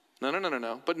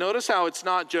 No. But notice how it's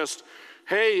not just,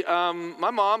 hey, my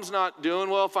mom's not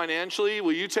doing well financially.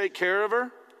 Will you take care of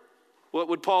her? What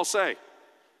would Paul say?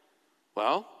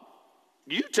 Well,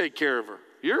 you take care of her.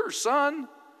 You're her son.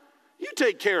 You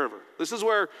take care of her. This is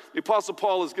where the Apostle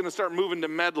Paul is going to start moving to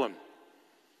meddling.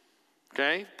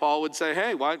 Okay? Paul would say,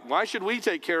 hey, why should we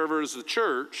take care of her as a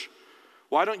church?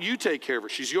 Why don't you take care of her?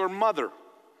 She's your mother.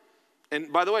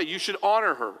 And by the way, you should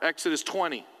honor her, Exodus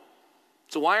 20.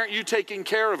 So why aren't you taking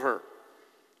care of her?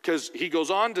 Because he goes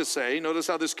on to say, notice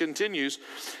how this continues,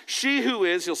 she who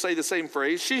is, he'll say the same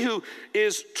phrase, she who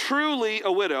is truly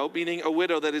a widow, meaning a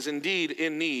widow that is indeed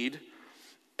in need,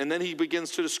 and then he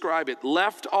begins to describe it,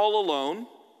 left all alone,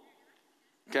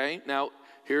 okay, now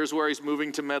here's where he's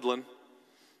moving to meddling,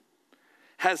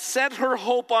 has set her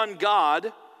hope on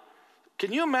God.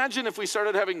 Can you imagine if we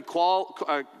started having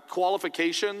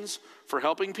qualifications for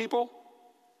helping people?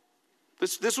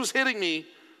 This was hitting me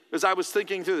as I was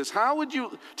thinking through this.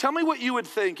 Tell me what you would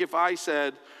think if I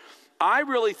said, I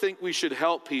really think we should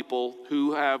help people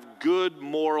who have good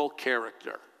moral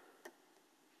character.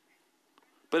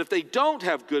 But if they don't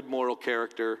have good moral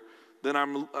character,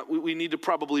 then we need to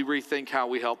probably rethink how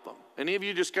we help them. Any of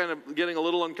you just kind of getting a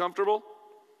little uncomfortable?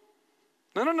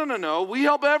 No. We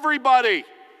help everybody.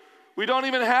 We don't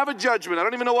even have a judgment. I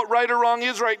don't even know what right or wrong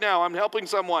is right now. I'm helping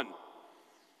someone.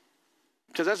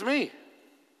 Because that's me.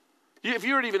 If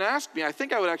you were to even ask me, I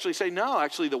think I would actually say, no,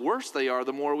 actually the worse they are,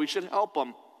 the more we should help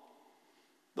them.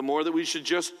 The more that we should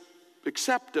just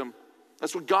accept them.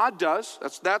 That's what God does.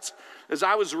 That's as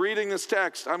I was reading this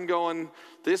text, I'm going,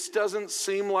 this doesn't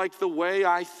seem like the way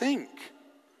I think.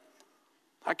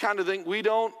 I kind of think we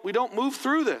don't move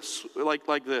through this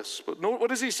like this. But no,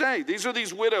 what does he say? These are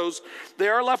these widows. They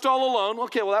are left all alone.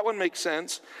 Okay, well, that one makes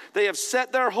sense. They have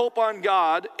set their hope on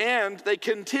God, and they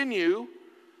continue,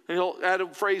 and he'll add a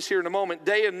phrase here in a moment,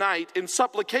 day and night, in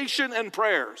supplication and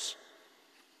prayers.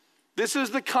 This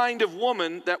is the kind of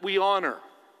woman that we honor.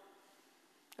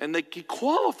 And he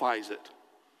qualifies it.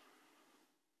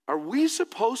 Are we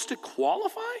supposed to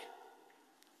qualify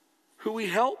who we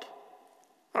help?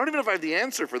 I don't even know if I have the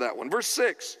answer for that one. Verse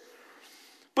 6.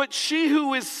 But she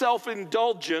who is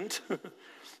self-indulgent,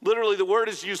 literally the word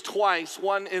is used twice,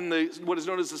 one in what is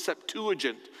known as the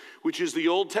Septuagint, which is the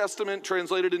Old Testament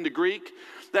translated into Greek.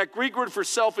 That Greek word for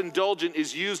self-indulgent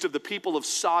is used of the people of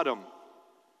Sodom.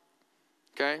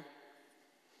 Okay?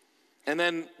 And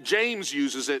then James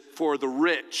uses it for the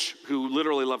rich who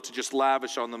literally love to just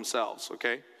lavish on themselves,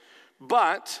 okay?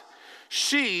 But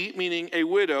she, meaning a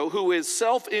widow, who is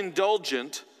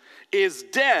self-indulgent, is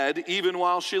dead even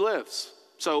while she lives.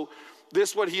 So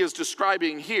this, what he is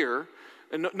describing here,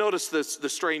 and notice this, the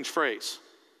strange phrase,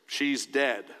 she's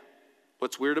dead.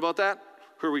 What's weird about that?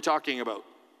 Who are we talking about?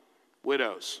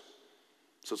 Widows.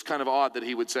 So it's kind of odd that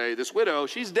he would say, this widow,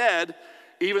 she's dead,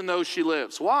 even though she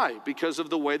lives. Why? Because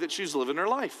of the way that she's living her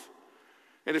life.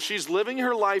 And if she's living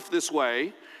her life this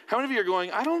way, how many of you are going,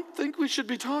 I don't think we should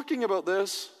be talking about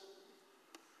this?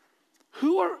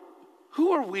 Who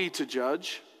are we to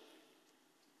judge?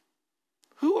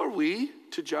 Who are we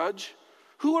to judge?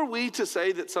 Who are we to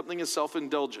say that something is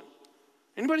self-indulgent?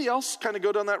 Anybody else kind of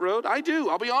go down that road? I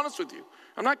do. I'll be honest with you.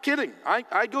 I'm not kidding.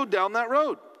 I go down that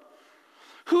road.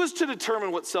 Who is to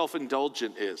determine what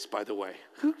self-indulgent is, by the way?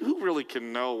 Who really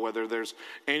can know whether there's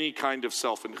any kind of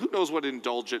who knows what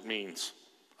indulgent means?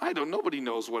 Nobody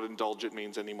knows what indulgent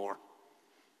means anymore.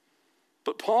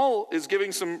 But Paul is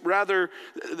giving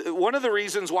one of the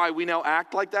reasons why we now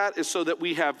act like that is so that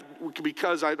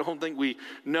because I don't think we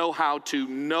know how to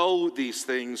know these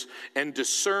things and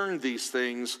discern these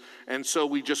things, and so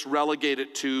we just relegate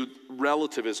it to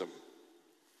relativism.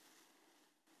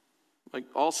 Like,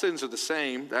 all sins are the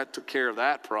same. That took care of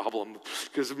that problem.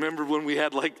 Because remember when we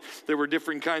had there were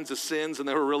different kinds of sins and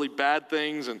there were really bad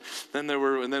things, and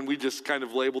then we just kind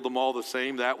of labeled them all the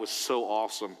same. That was so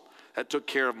awesome. That took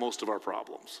care of most of our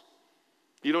problems.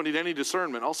 You don't need any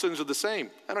discernment. All sins are the same.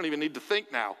 I don't even need to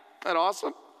think now. Isn't that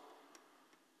awesome?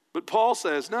 But Paul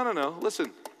says, no,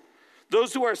 listen.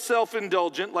 Those who are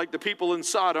self-indulgent, like the people in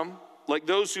Sodom, like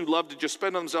those who love to just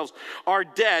spend on themselves, are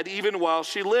dead even while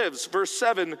she lives. Verse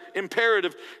 7,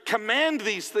 imperative, command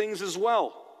these things as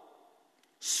well.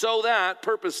 So that,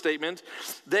 purpose statement,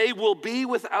 they will be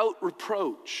without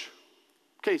reproach.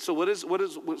 Okay, so what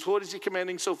is he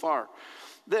commanding so far?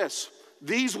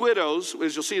 These widows,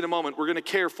 as you'll see in a moment, we're going to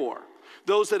care for.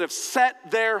 Those that have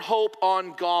set their hope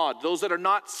on God, those that are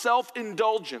not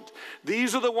self-indulgent.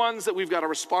 These are the ones that we've got a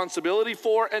responsibility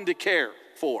for and to care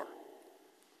for.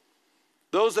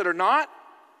 Those that are not,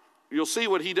 you'll see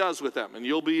what he does with them, and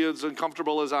you'll be as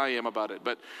uncomfortable as I am about it.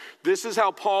 But this is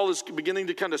how Paul is beginning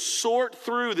to kind of sort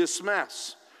through this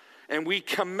mess. And we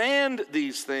command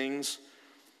these things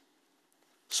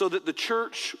so that the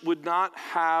church would not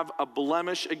have a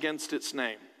blemish against its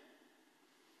name.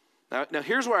 Now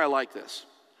here's where I like this.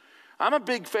 I'm a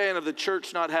big fan of the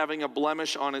church not having a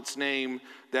blemish on its name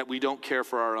that we don't care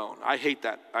for our own. I hate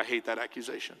that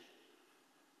accusation.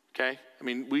 Okay? I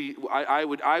mean,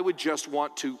 I would just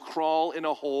want to crawl in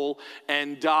a hole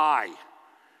and die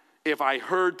if I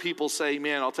heard people say,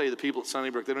 man, I'll tell you, the people at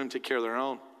Sunnybrook, they don't even take care of their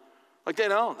own. Like they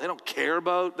don't care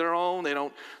about their own.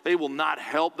 They will not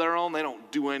help their own. They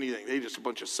don't do anything. They're just a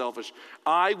bunch of selfish.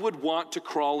 I would want to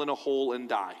crawl in a hole and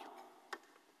die.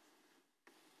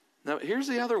 Now, here's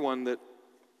the other one that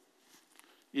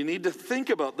you need to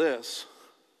think about this.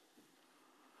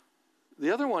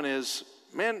 The other one is,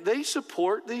 man, they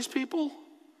support these people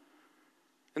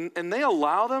and they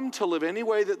allow them to live any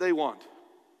way that they want.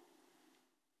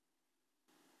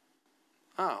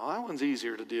 Oh, that one's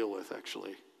easier to deal with,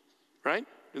 actually. Right?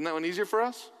 Isn't that one easier for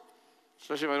us?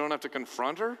 Especially if I don't have to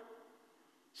confront her.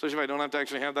 Especially if I don't have to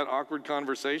actually have that awkward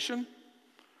conversation.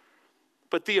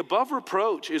 But the above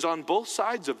reproach is on both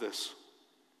sides of this.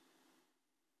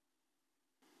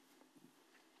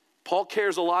 Paul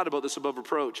cares a lot about this above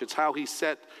reproach. It's how he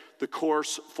set the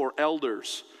course for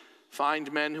elders.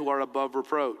 Find men who are above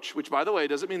reproach. Which, by the way,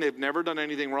 doesn't mean they've never done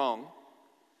anything wrong.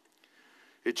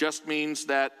 It just means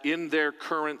that in their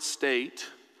current state,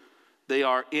 they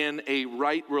are in a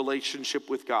right relationship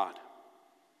with God.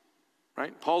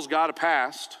 Right? Paul's got a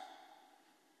past,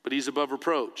 but he's above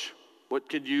reproach. What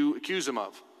could you accuse him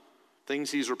of? Things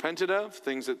he's repented of?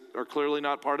 Things that are clearly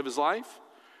not part of his life?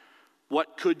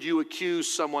 What could you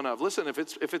accuse someone of? Listen, if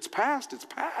it's past, it's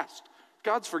past.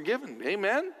 God's forgiven.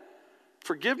 Amen?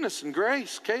 Forgiveness and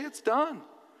grace. Okay, it's done.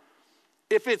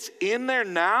 If it's in there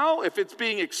now, if it's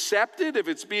being accepted, if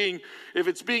it's being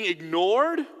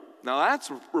ignored, now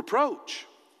that's reproach.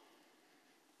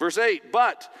 Verse 8,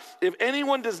 but if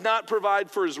anyone does not provide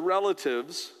for his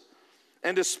relatives,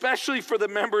 and especially for the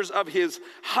members of his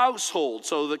household,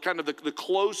 so the kind of the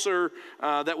closer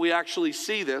that we actually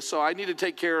see this. So I need to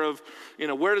take care of,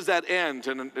 where does that end?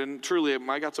 And truly,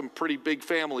 I got some pretty big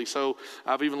family, so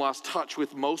I've even lost touch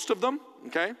with most of them,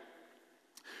 okay?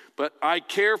 But I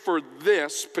care for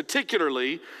this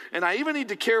particularly, and I even need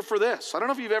to care for this. I don't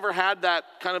know if you've ever had that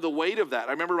kind of the weight of that.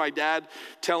 I remember my dad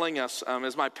telling us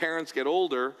as my parents get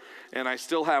older, and I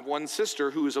still have one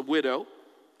sister who is a widow,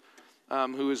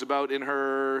 who is about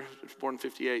born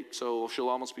 58, so she'll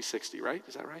almost be 60, right?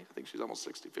 Is that right? I think she's almost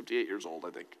 60, 58 years old, I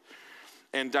think.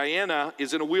 And Diana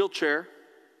is in a wheelchair.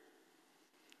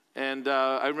 And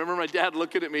I remember my dad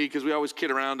looking at me, because we always kid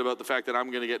around about the fact that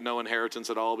I'm going to get no inheritance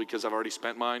at all because I've already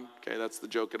spent mine. Okay, that's the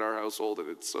joke in our household, and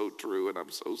it's so true, and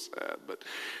I'm so sad, but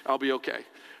I'll be okay.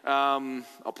 I'll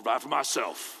provide for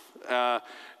myself.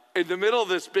 In the middle of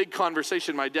this big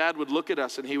conversation, my dad would look at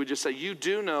us and he would just say, you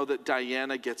do know that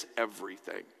Diana gets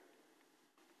everything.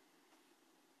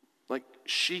 Like,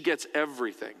 she gets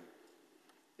everything.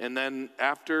 And then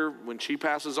after, when she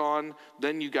passes on,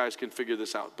 then you guys can figure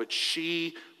this out. But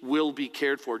she will be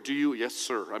cared for. Do you? Yes,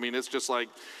 sir. I mean, it's just like,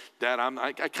 Dad,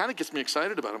 I kind of gets me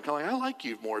excited about it. I'm kind of like, I like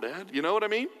you more, Dad. You know what I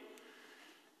mean?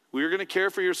 We're going to care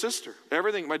for your sister.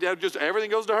 Everything. My dad everything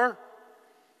goes to her.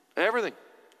 Everything.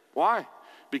 Why?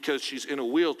 Because she's in a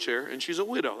wheelchair and she's a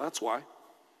widow. That's why.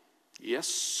 Yes,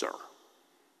 sir.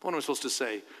 What am I supposed to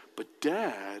say? But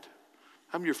Dad,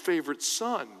 I'm your favorite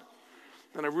son.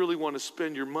 and I really want to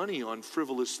spend your money on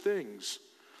frivolous things,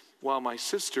 while my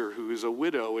sister, who is a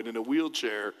widow and in a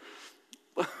wheelchair,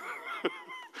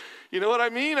 you know what I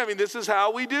mean? I mean, this is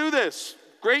how we do this.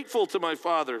 Grateful to my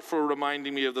father for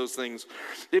reminding me of those things.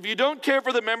 If you don't care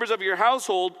for the members of your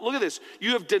household, look at this.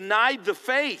 You have denied the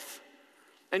faith,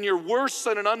 and you're worse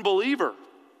than an unbeliever.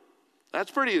 That's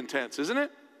pretty intense, isn't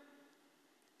it?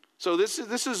 So this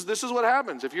is what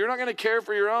happens. If you're not going to care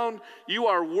for your own, you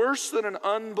are worse than an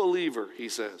unbeliever, he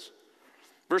says.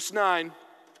 Verse 9.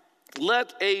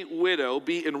 Let a widow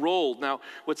be enrolled. Now,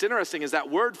 what's interesting is that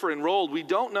word for enrolled, we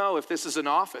don't know if this is an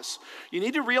office. You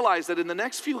need to realize that in the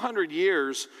next few hundred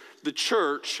years, the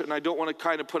church, and I don't want to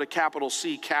kind of put a capital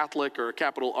C Catholic or a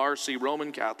capital RC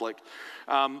Roman Catholic,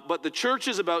 but the church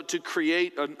is about to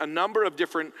create a number of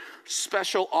different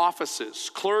special offices.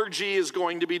 Clergy is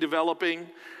going to be developing.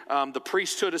 The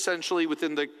priesthood, essentially,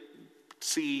 within the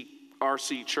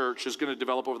CRC church is going to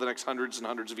develop over the next hundreds and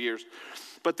hundreds of years.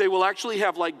 But they will actually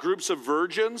have like groups of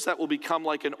virgins that will become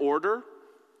like an order.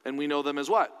 And we know them as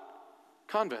what?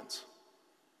 Convents.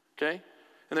 Okay?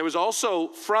 And there was also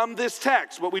from this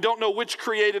text, but we don't know which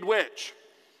created which.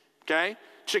 Okay?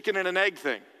 Chicken and an egg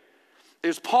thing.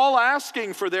 Is Paul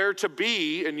asking for there to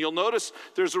be, and you'll notice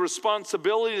there's a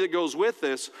responsibility that goes with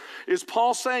this, is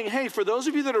Paul saying, hey, for those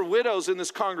of you that are widows in this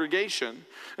congregation,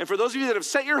 and for those of you that have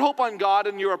set your hope on God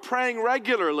and you are praying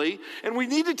regularly, and we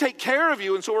need to take care of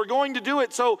you, and so we're going to do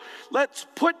it, so let's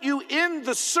put you in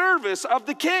the service of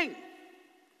the king.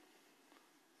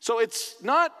 So it's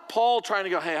not Paul trying to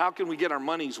go, hey, how can we get our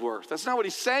money's worth? That's not what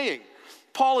he's saying.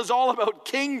 Paul is all about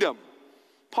kingdom.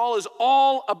 Paul is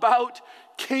all about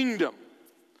kingdom.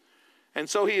 And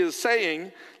so he is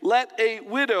saying, let a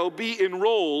widow be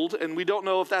enrolled, and we don't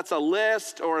know if that's a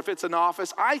list or if it's an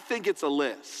office. I think it's a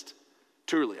list.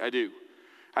 Truly, I do.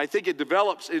 I think it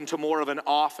develops into more of an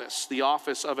office, the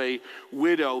office of a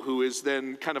widow who is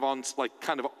then kind of on, like,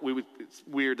 it's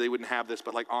weird they wouldn't have this,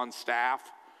 but like on staff.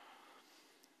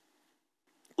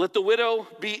 Let the widow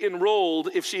be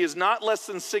enrolled if she is not less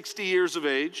than 60 years of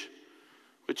age,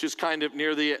 which is kind of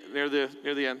near the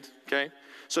end, okay?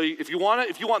 So if you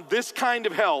want this kind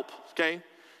of help, okay,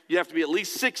 you have to be at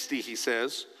least 60, he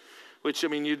says, which, I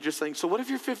mean, you just think, so what if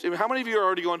you're 50? How many of you are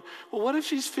already going, well, what if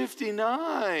she's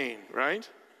 59, right?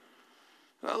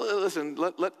 Listen,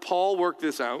 let Paul work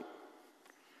this out.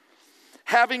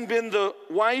 Having been the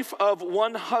wife of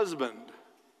one husband.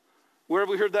 Where have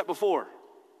we heard that before?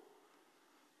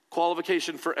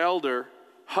 Qualification for elder,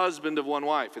 husband of one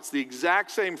wife. It's the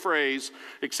exact same phrase,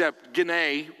 except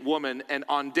gene, woman, and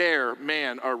onder,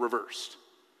 man, are reversed.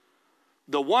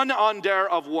 The one onder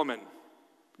of woman,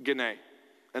 gene,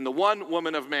 and the one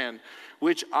woman of man,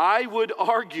 which I would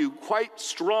argue quite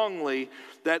strongly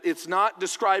that it's not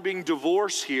describing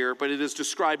divorce here, but it is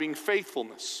describing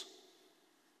faithfulness.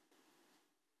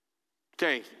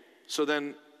 Okay, so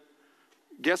then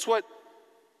guess what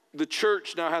the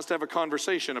church now has to have a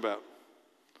conversation about?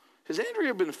 Has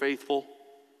Andrea been faithful?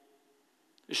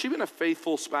 Has she been a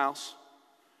faithful spouse?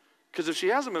 Because if she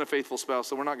hasn't been a faithful spouse,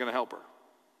 then we're not going to help her.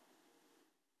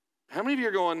 How many of you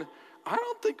are going, I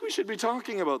don't think we should be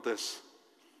talking about this?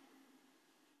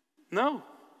 No.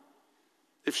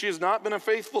 If she has not been a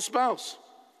faithful spouse,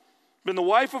 been the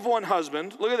wife of one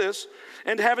husband, look at this,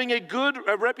 and having a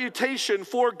reputation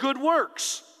for good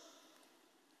works.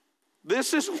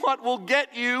 This is what will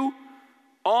get you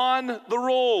on the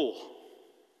roll.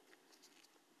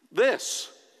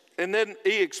 This. And then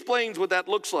he explains what that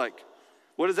looks like.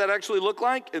 What does that actually look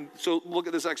like? And so look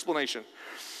at this explanation.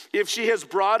 If she has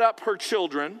brought up her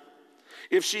children,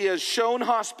 if she has shown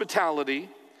hospitality,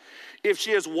 if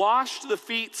she has washed the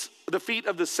feet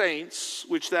of the saints,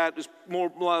 which that is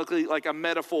more likely like a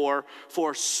metaphor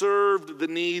for served the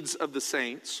needs of the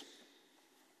saints,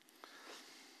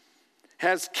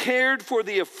 has cared for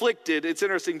the afflicted. It's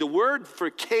interesting, the word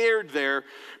for cared there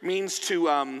means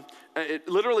to, it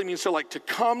literally means to like to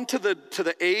come to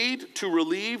the aid, to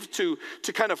relieve, to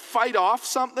kind of fight off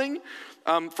something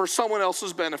for someone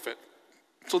else's benefit.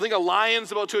 So think a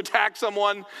lion's about to attack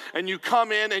someone and you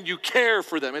come in and you care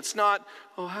for them. It's not,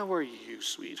 oh, how are you,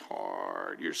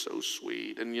 sweetheart? You're so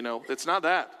sweet. And you know, it's not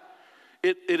that.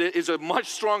 It is a much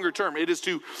stronger term. It is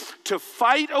to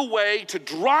fight away, to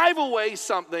drive away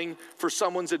something for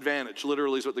someone's advantage.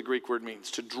 Literally is what the Greek word means.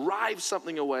 To drive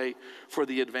something away for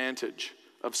the advantage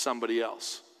of somebody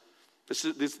else. This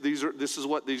is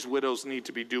what these widows need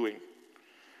to be doing.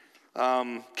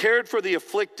 Cared for the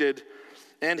afflicted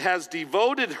and has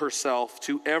devoted herself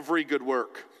to every good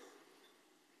work.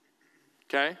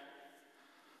 Okay?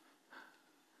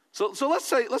 So let's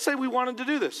say we wanted to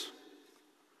do this.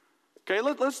 Okay,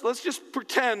 let's just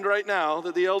pretend right now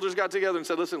that the elders got together and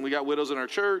said, listen, we got widows in our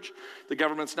church, the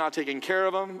government's not taking care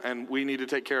of them, and we need to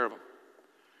take care of them.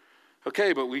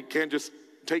 Okay, but we can't just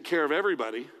take care of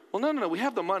everybody. Well, no, we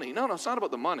have the money. No, it's not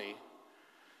about the money.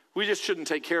 We just shouldn't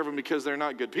take care of them because they're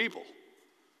not good people.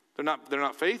 They're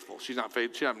not faithful. She's not been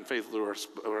faithful to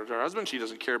her husband. She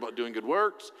doesn't care about doing good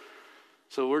works.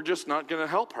 So we're just not going to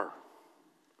help her.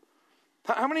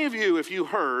 How many of you, if you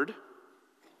heard,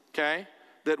 okay,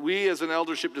 that we as an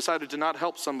eldership decided to not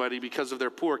help somebody because of their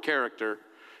poor character,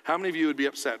 how many of you would be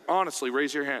upset? Honestly,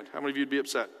 raise your hand. How many of you would be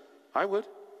upset? I would.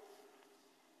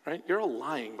 Right? You're all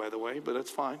lying, by the way, but that's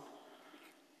fine.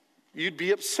 You'd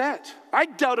be upset. I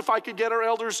doubt if I could get our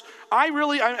elders,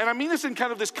 and I mean this in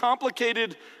kind of this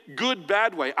complicated, good,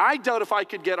 bad way. I doubt if I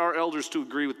could get our elders to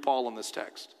agree with Paul on this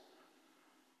text.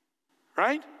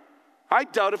 Right? I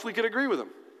doubt if we could agree with him.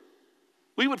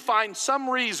 We would find some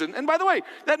reason, and by the way,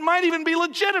 that might even be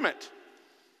legitimate.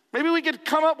 Maybe we could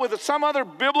come up with some other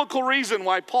biblical reason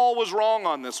why Paul was wrong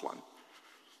on this one.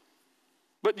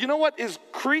 But you know what is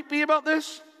creepy about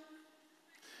this?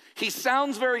 He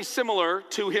sounds very similar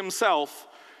to himself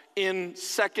in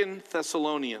 2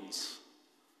 Thessalonians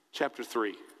chapter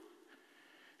 3.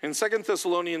 In 2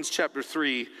 Thessalonians chapter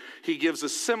 3, he gives a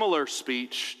similar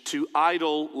speech to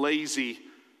idle, lazy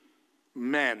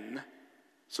men.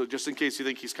 So just in case you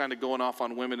think he's kind of going off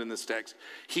on women in this text,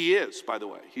 he is, by the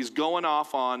way. He's going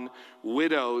off on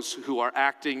widows who are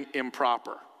acting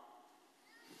improper.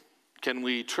 Can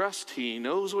we trust he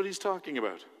knows what he's talking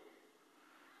about?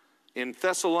 In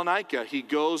Thessalonica, he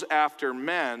goes after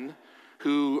men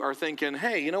who are thinking,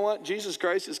 hey, you know what? Jesus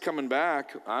Christ is coming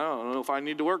back. I don't know if I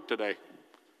need to work today.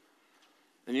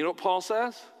 And you know what Paul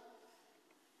says?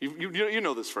 You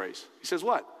know this phrase. He says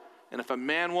what? And if a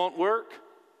man won't work,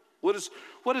 what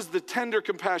does the tender,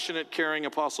 compassionate, caring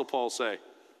Apostle Paul say?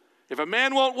 If a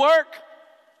man won't work,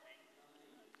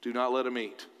 do not let him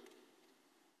eat.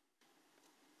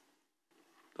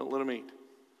 Don't let him eat.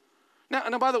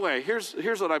 Now, by the way, here's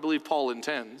what I believe Paul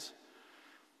intends,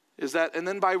 is that, and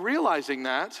then by realizing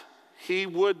that, he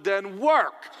would then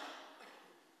work.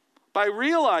 By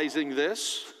realizing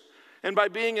this, and by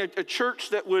being a church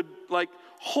that would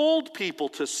hold people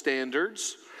to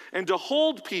standards, and to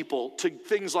hold people to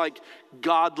things like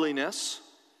godliness,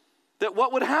 that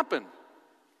what would happen?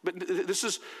 But this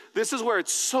is where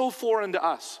it's so foreign to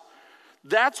us.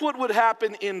 That's what would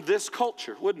happen in this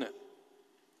culture, wouldn't it?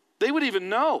 They would even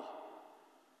know.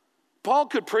 Paul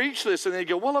could preach this and they'd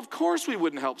go, well, of course we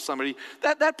wouldn't help somebody.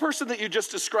 That person that you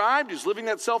just described who's living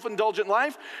that self-indulgent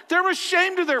life, they're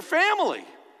ashamed of their family.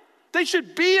 They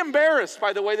should be embarrassed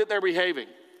by the way that they're behaving.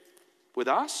 With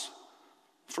us,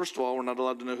 first of all, we're not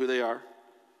allowed to know who they are.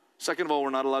 Second of all,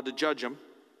 we're not allowed to judge them,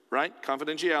 right?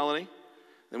 Confidentiality.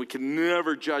 And we can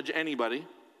never judge anybody.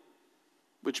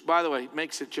 Which, by the way,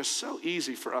 makes it just so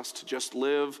easy for us to just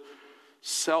live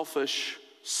selfish,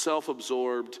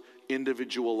 self-absorbed,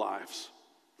 individual lives.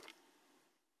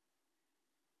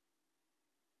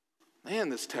 Man,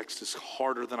 this text is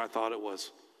harder than I thought it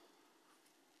was.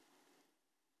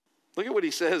 Look at what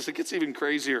he says. It gets even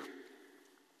crazier.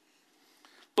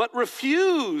 But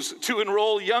refuse to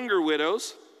enroll younger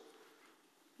widows.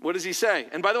 What does he say?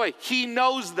 And by the way, he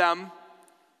knows them.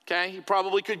 Okay, he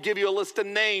probably could give you a list of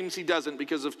names. He doesn't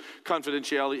because of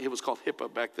confidentiality. It was called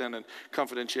HIPAA back then, and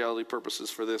confidentiality purposes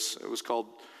for this, it was called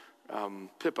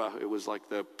PIPA. It was like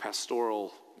the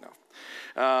pastoral,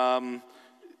 no.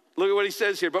 Look at what he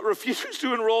says here. But refuse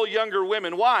to enroll younger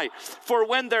women. Why? For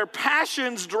when their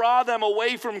passions draw them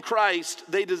away from Christ,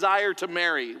 they desire to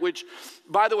marry. Which,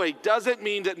 by the way, doesn't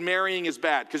mean that marrying is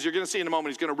bad. Because you're going to see in a moment,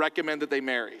 he's going to recommend that they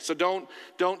marry. So don't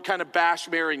kind of bash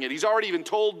marrying it. He's already even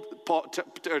told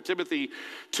Timothy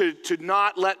to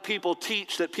not let people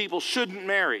teach that people shouldn't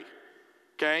marry.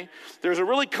 Okay? There's a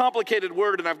really complicated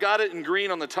word, and I've got it in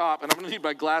green on the top, and I'm going to need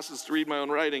my glasses to read my own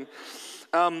writing.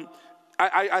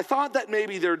 I thought that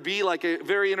maybe there'd be like a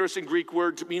very interesting Greek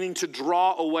word meaning to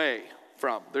draw away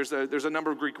from. There's a number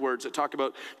of Greek words that talk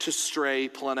about to stray,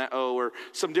 planeo, or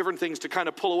some different things to kind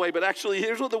of pull away. But actually,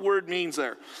 here's what the word means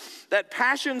there. That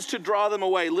passions to draw them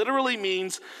away literally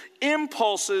means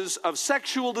impulses of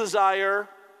sexual desire.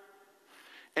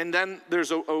 And then there's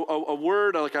a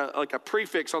word, like a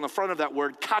prefix on the front of that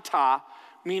word, kata,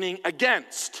 meaning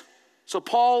against. So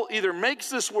Paul either makes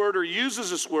this word or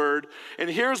uses this word, and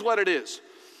here's what it is.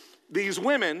 These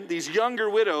women, these younger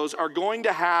widows, are going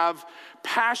to have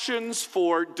passions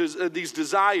for these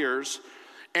desires,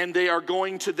 and they are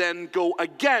going to then go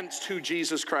against who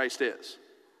Jesus Christ is.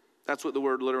 That's what the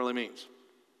word literally means.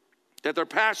 That their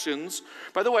passions,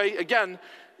 by the way, again,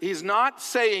 he's not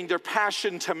saying their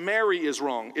passion to marry is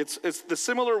wrong. It's the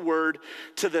similar word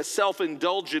to the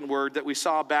self-indulgent word that we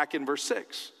saw back in verse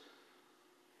 6.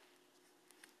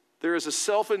 There is a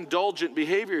self-indulgent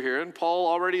behavior here, and Paul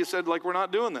already said, like, we're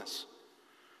not doing this.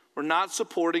 We're not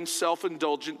supporting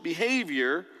self-indulgent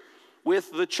behavior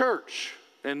with the church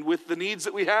and with the needs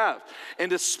that we have.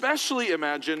 And especially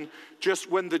imagine just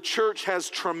when the church has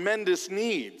tremendous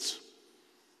needs.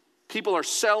 People are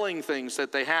selling things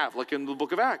that they have, like in the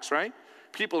book of Acts, right?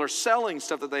 People are selling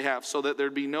stuff that they have so that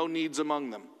there'd be no needs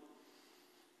among them.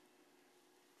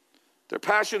 Their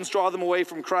passions draw them away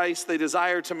from Christ. They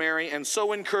desire to marry and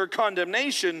so incur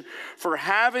condemnation for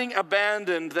having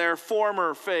abandoned their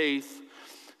former faith.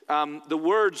 The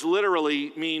words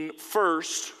literally mean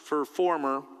first for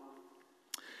former.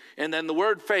 And then the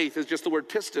word faith is just the word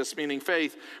pistis, meaning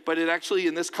faith. But it actually,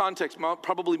 in this context,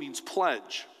 probably means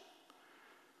pledge.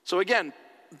 So again,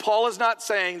 Paul is not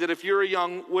saying that if you're a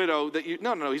young widow that you,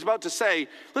 no. He's about to say,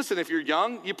 listen, if you're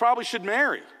young, you probably should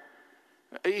marry.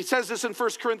 He says this in 1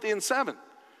 Corinthians 7.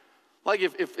 Like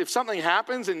if something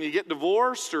happens and you get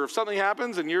divorced, or if something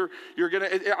happens and you're going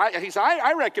to, he said,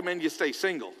 I recommend you stay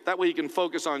single. That way you can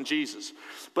focus on Jesus.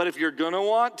 But if you're going to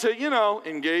want to,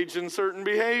 engage in certain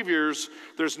behaviors,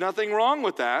 there's nothing wrong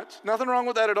with that. Nothing wrong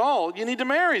with that at all. You need to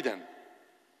marry then.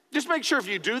 Just make sure if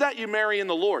you do that, you marry in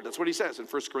the Lord. That's what he says in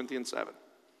 1 Corinthians 7.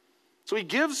 So he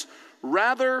gives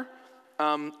rather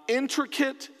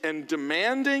intricate and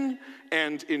demanding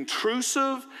and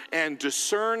intrusive and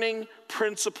discerning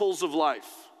principles of life.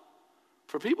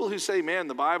 For people who say, man,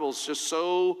 the Bible's just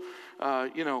so,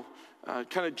 kind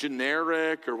of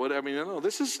generic or whatever. I mean, no,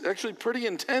 this is actually pretty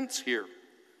intense here.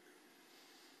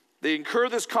 They incur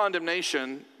this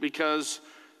condemnation because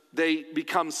they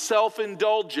become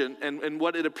self-indulgent, and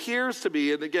what it appears to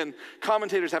be, and again,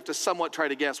 commentators have to somewhat try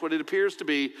to guess, what it appears to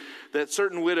be that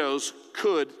certain widows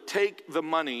could take the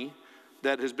money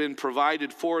that has been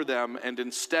provided for them, and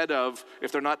instead of,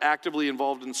 if they're not actively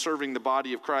involved in serving the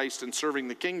body of Christ and serving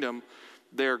the kingdom,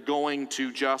 they're going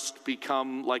to just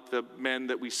become like the men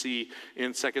that we see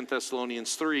in 2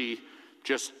 Thessalonians 3,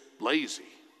 just lazy.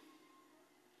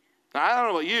 Now, I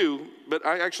don't know about you, but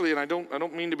I actually, and I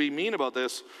don't mean to be mean about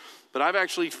this, but I've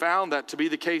actually found that to be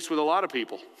the case with a lot of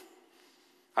people.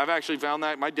 I've actually found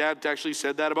that. My dad actually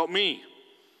said that about me.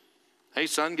 Hey,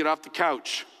 son, get off the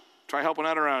couch. Try helping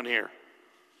out around here.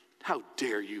 How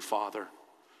dare you, Father?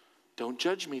 Don't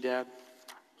judge me, Dad.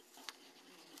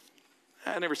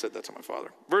 I never said that to my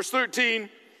father. Verse 13,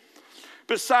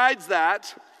 besides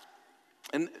that,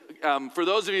 and for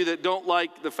those of you that don't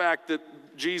like the fact that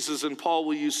Jesus and Paul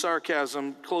will use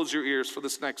sarcasm, close your ears for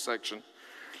this next section.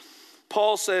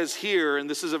 Paul says here, and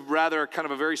this is a rather kind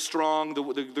of a very strong,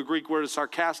 the Greek word is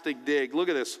sarcastic dig. Look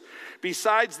at this.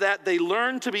 Besides that, they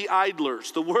learn to be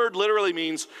idlers. The word literally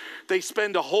means they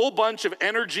spend a whole bunch of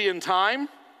energy and time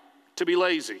to be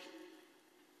lazy.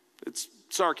 It's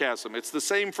sarcasm. It's the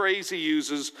same phrase he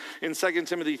uses in 2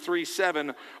 Timothy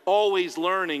 3:7, always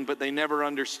learning, but they never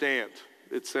understand.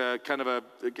 It's kind of a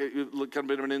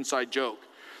bit of an inside joke.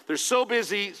 They're so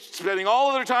busy spending all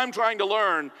of their time trying to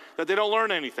learn that they don't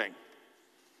learn anything.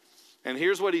 And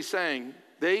here's what he's saying.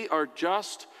 They are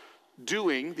just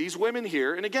doing, these women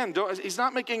here, and again, he's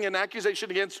not making an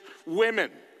accusation against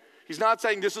women. He's not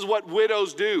saying this is what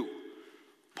widows do.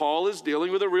 Paul is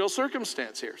dealing with a real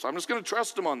circumstance here, so I'm just going to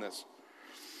trust him on this.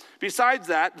 Besides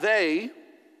that, they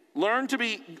learn to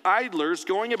be idlers,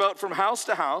 going about from house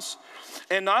to house,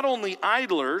 and not only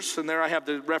idlers, and there I have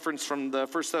the reference from the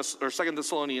 2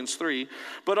 Thessalonians 3,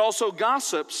 but also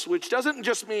gossips, which doesn't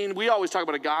just mean, we always talk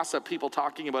about a gossip, people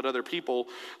talking about other people.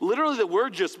 Literally the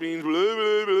word just means blah,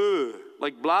 blah, blah,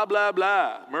 like blah, blah,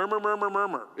 blah, murmur, murmur,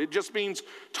 murmur. It just means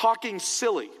talking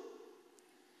silly.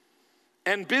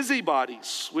 And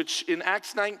busybodies, which in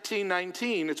Acts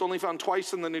 19:19, it's only found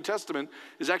twice in the New Testament,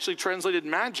 is actually translated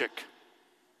magic.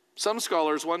 Some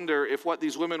scholars wonder if what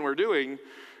these women were doing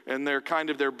and their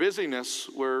busyness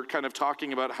were kind of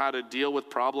talking about how to deal with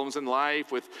problems in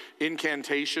life, with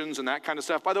incantations and that kind of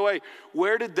stuff. By the way,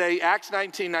 where did they, Acts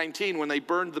 19:19, when they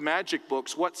burned the magic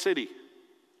books, what city?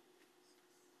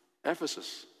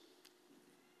 Ephesus.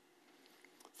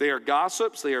 They are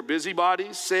gossips, they are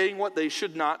busybodies, saying what they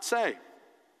should not say.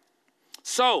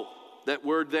 So, that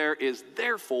word there is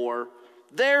therefore,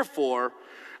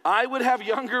 I would have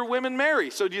younger women marry.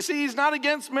 So do you see, he's not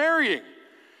against marrying.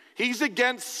 He's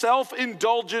against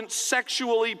self-indulgent,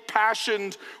 sexually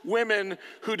passionate women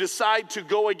who decide to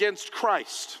go against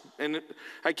Christ And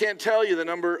I can't tell you the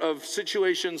number of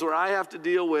situations where I have to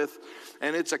deal with,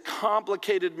 and it's a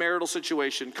complicated marital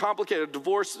situation, complicated.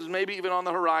 Divorce is maybe even on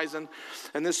the horizon.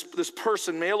 And this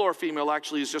person, male or female,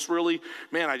 actually is just really,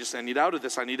 man, I need out of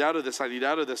this. I need out of this. I need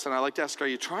out of this. And I like to ask, are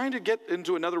you trying to get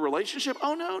into another relationship?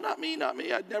 Oh, no, not me, not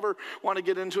me. I'd never want to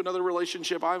get into another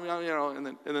relationship.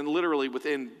 And then literally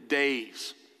within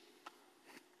days,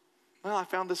 well, I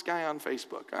found this guy on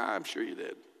Facebook. I'm sure you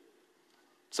did.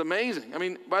 It's amazing. I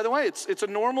mean, by the way, it's a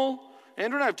normal,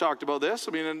 Andrew and I have talked about this.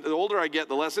 I mean, the older I get,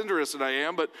 the less interested I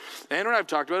am. But Andrew and I have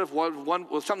talked about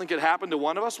if something could happen to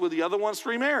one of us, would the other ones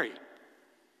remarry?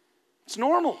 It's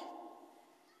normal.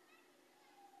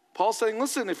 Paul's saying,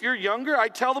 listen, if you're younger, I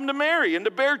tell them to marry and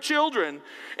to bear children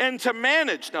and to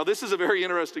manage. Now, this is a very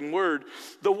interesting word.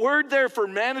 The word there for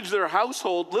manage their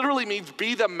household literally means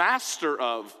be the master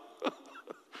of.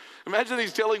 Imagine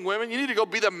he's telling women, you need to go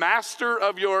be the master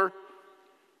of your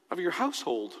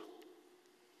household.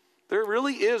 There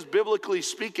really is, biblically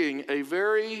speaking, a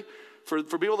very, for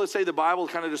people that say the Bible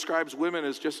kind of describes women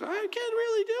as just, I can't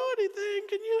really do anything,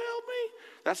 can you help me?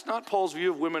 That's not Paul's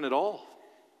view of women at all.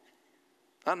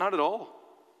 Not at all.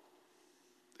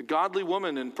 The godly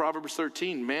woman in Proverbs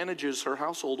 13 manages her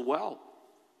household well.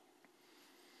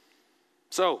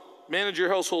 So, manage your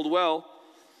household well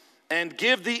and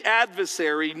give the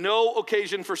adversary no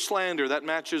occasion for slander. That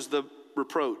matches the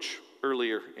reproach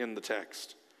earlier in the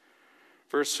text.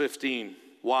 Verse 15,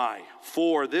 why?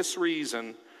 For this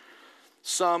reason,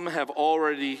 some have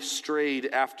already strayed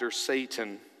after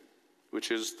Satan,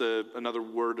 which is another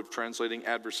word of translating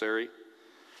adversary.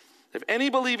 If any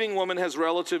believing woman has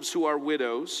relatives who are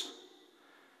widows,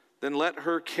 then let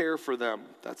her care for them.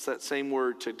 That's that same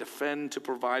word, to defend, to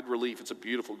provide relief. It's a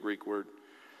beautiful Greek word.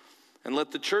 And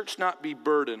let the church not be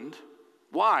burdened.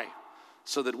 Why?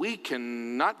 So that we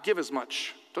cannot give as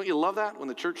much. Don't you love that? When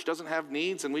the church doesn't have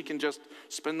needs and we can just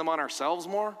spend them on ourselves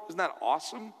more? Isn't that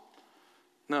awesome?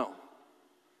 No.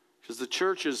 Because the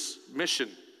church is mission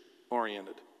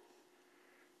oriented.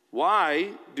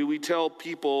 Why do we tell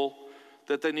people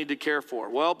that they need to care for?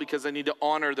 Well, because they need to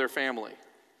honor their family.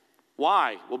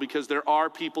 Why? Well, because there are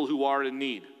people who are in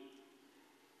need.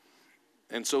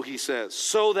 And so he says,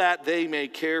 so that they may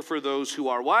care for those who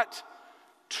are what?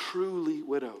 Truly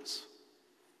widows.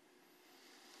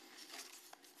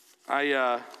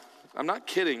 I'm not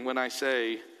kidding when I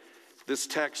say this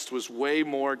text was way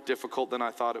more difficult than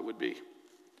I thought it would be.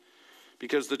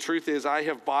 Because the truth is, I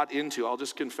have bought into, I'll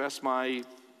just confess my,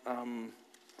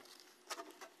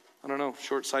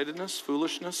 short-sightedness,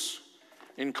 foolishness,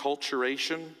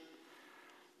 enculturation,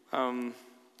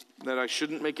 that I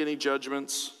shouldn't make any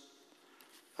judgments,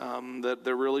 that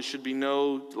there really should be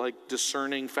no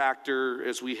discerning factor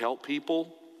as we help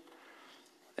people.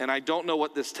 And I don't know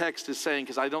what this text is saying,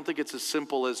 because I don't think it's as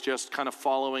simple as just kind of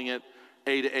following it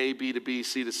A to A, B to B,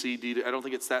 C to C, D to, I don't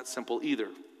think it's that simple either,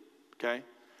 okay?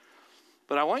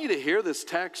 But I want you to hear this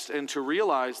text and to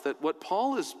realize that what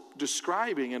Paul is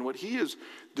describing and what he is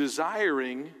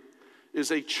desiring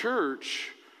is a church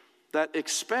that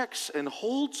expects and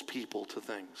holds people to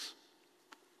things.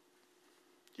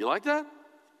 You like that?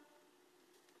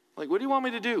 Like, what do you want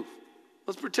me to do?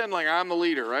 Let's pretend like I'm the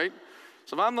leader, right?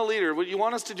 So if I'm the leader, would you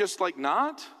want us to just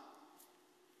not?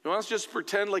 You want us to just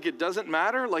pretend like it doesn't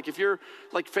matter? Like if you're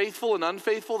faithful and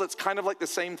unfaithful, that's kind of like the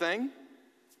same thing?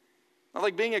 Not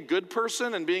like being a good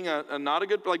person and being a not a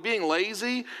good, like being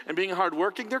lazy and being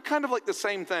hardworking, they're kind of like the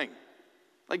same thing.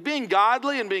 Like being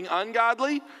godly and being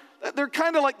ungodly, they're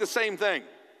kind of like the same thing.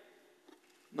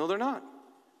 No, they're not.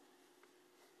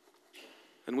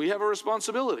 And we have a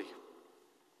responsibility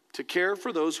to care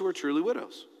for those who are truly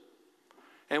widows.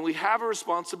 And we have a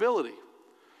responsibility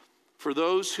for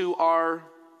those who are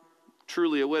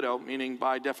truly a widow, meaning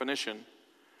by definition,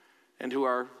 and who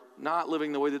are not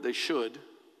living the way that they should.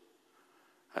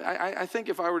 I think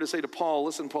if I were to say to Paul,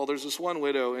 listen, Paul, there's this one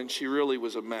widow, and she really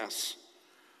was a mess.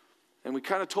 And we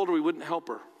kind of told her we wouldn't help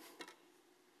her.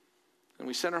 And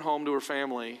we sent her home to her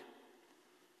family.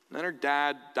 And then her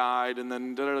dad died, and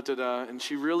then da-da-da-da-da, and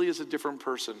she really is a different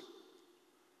person.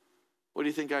 What do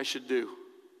you think I should do?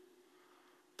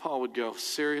 Paul would go,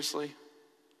 seriously?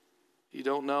 You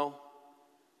don't know?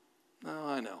 No,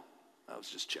 I know. I was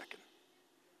just checking.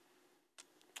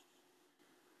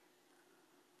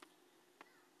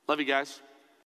 Love you guys.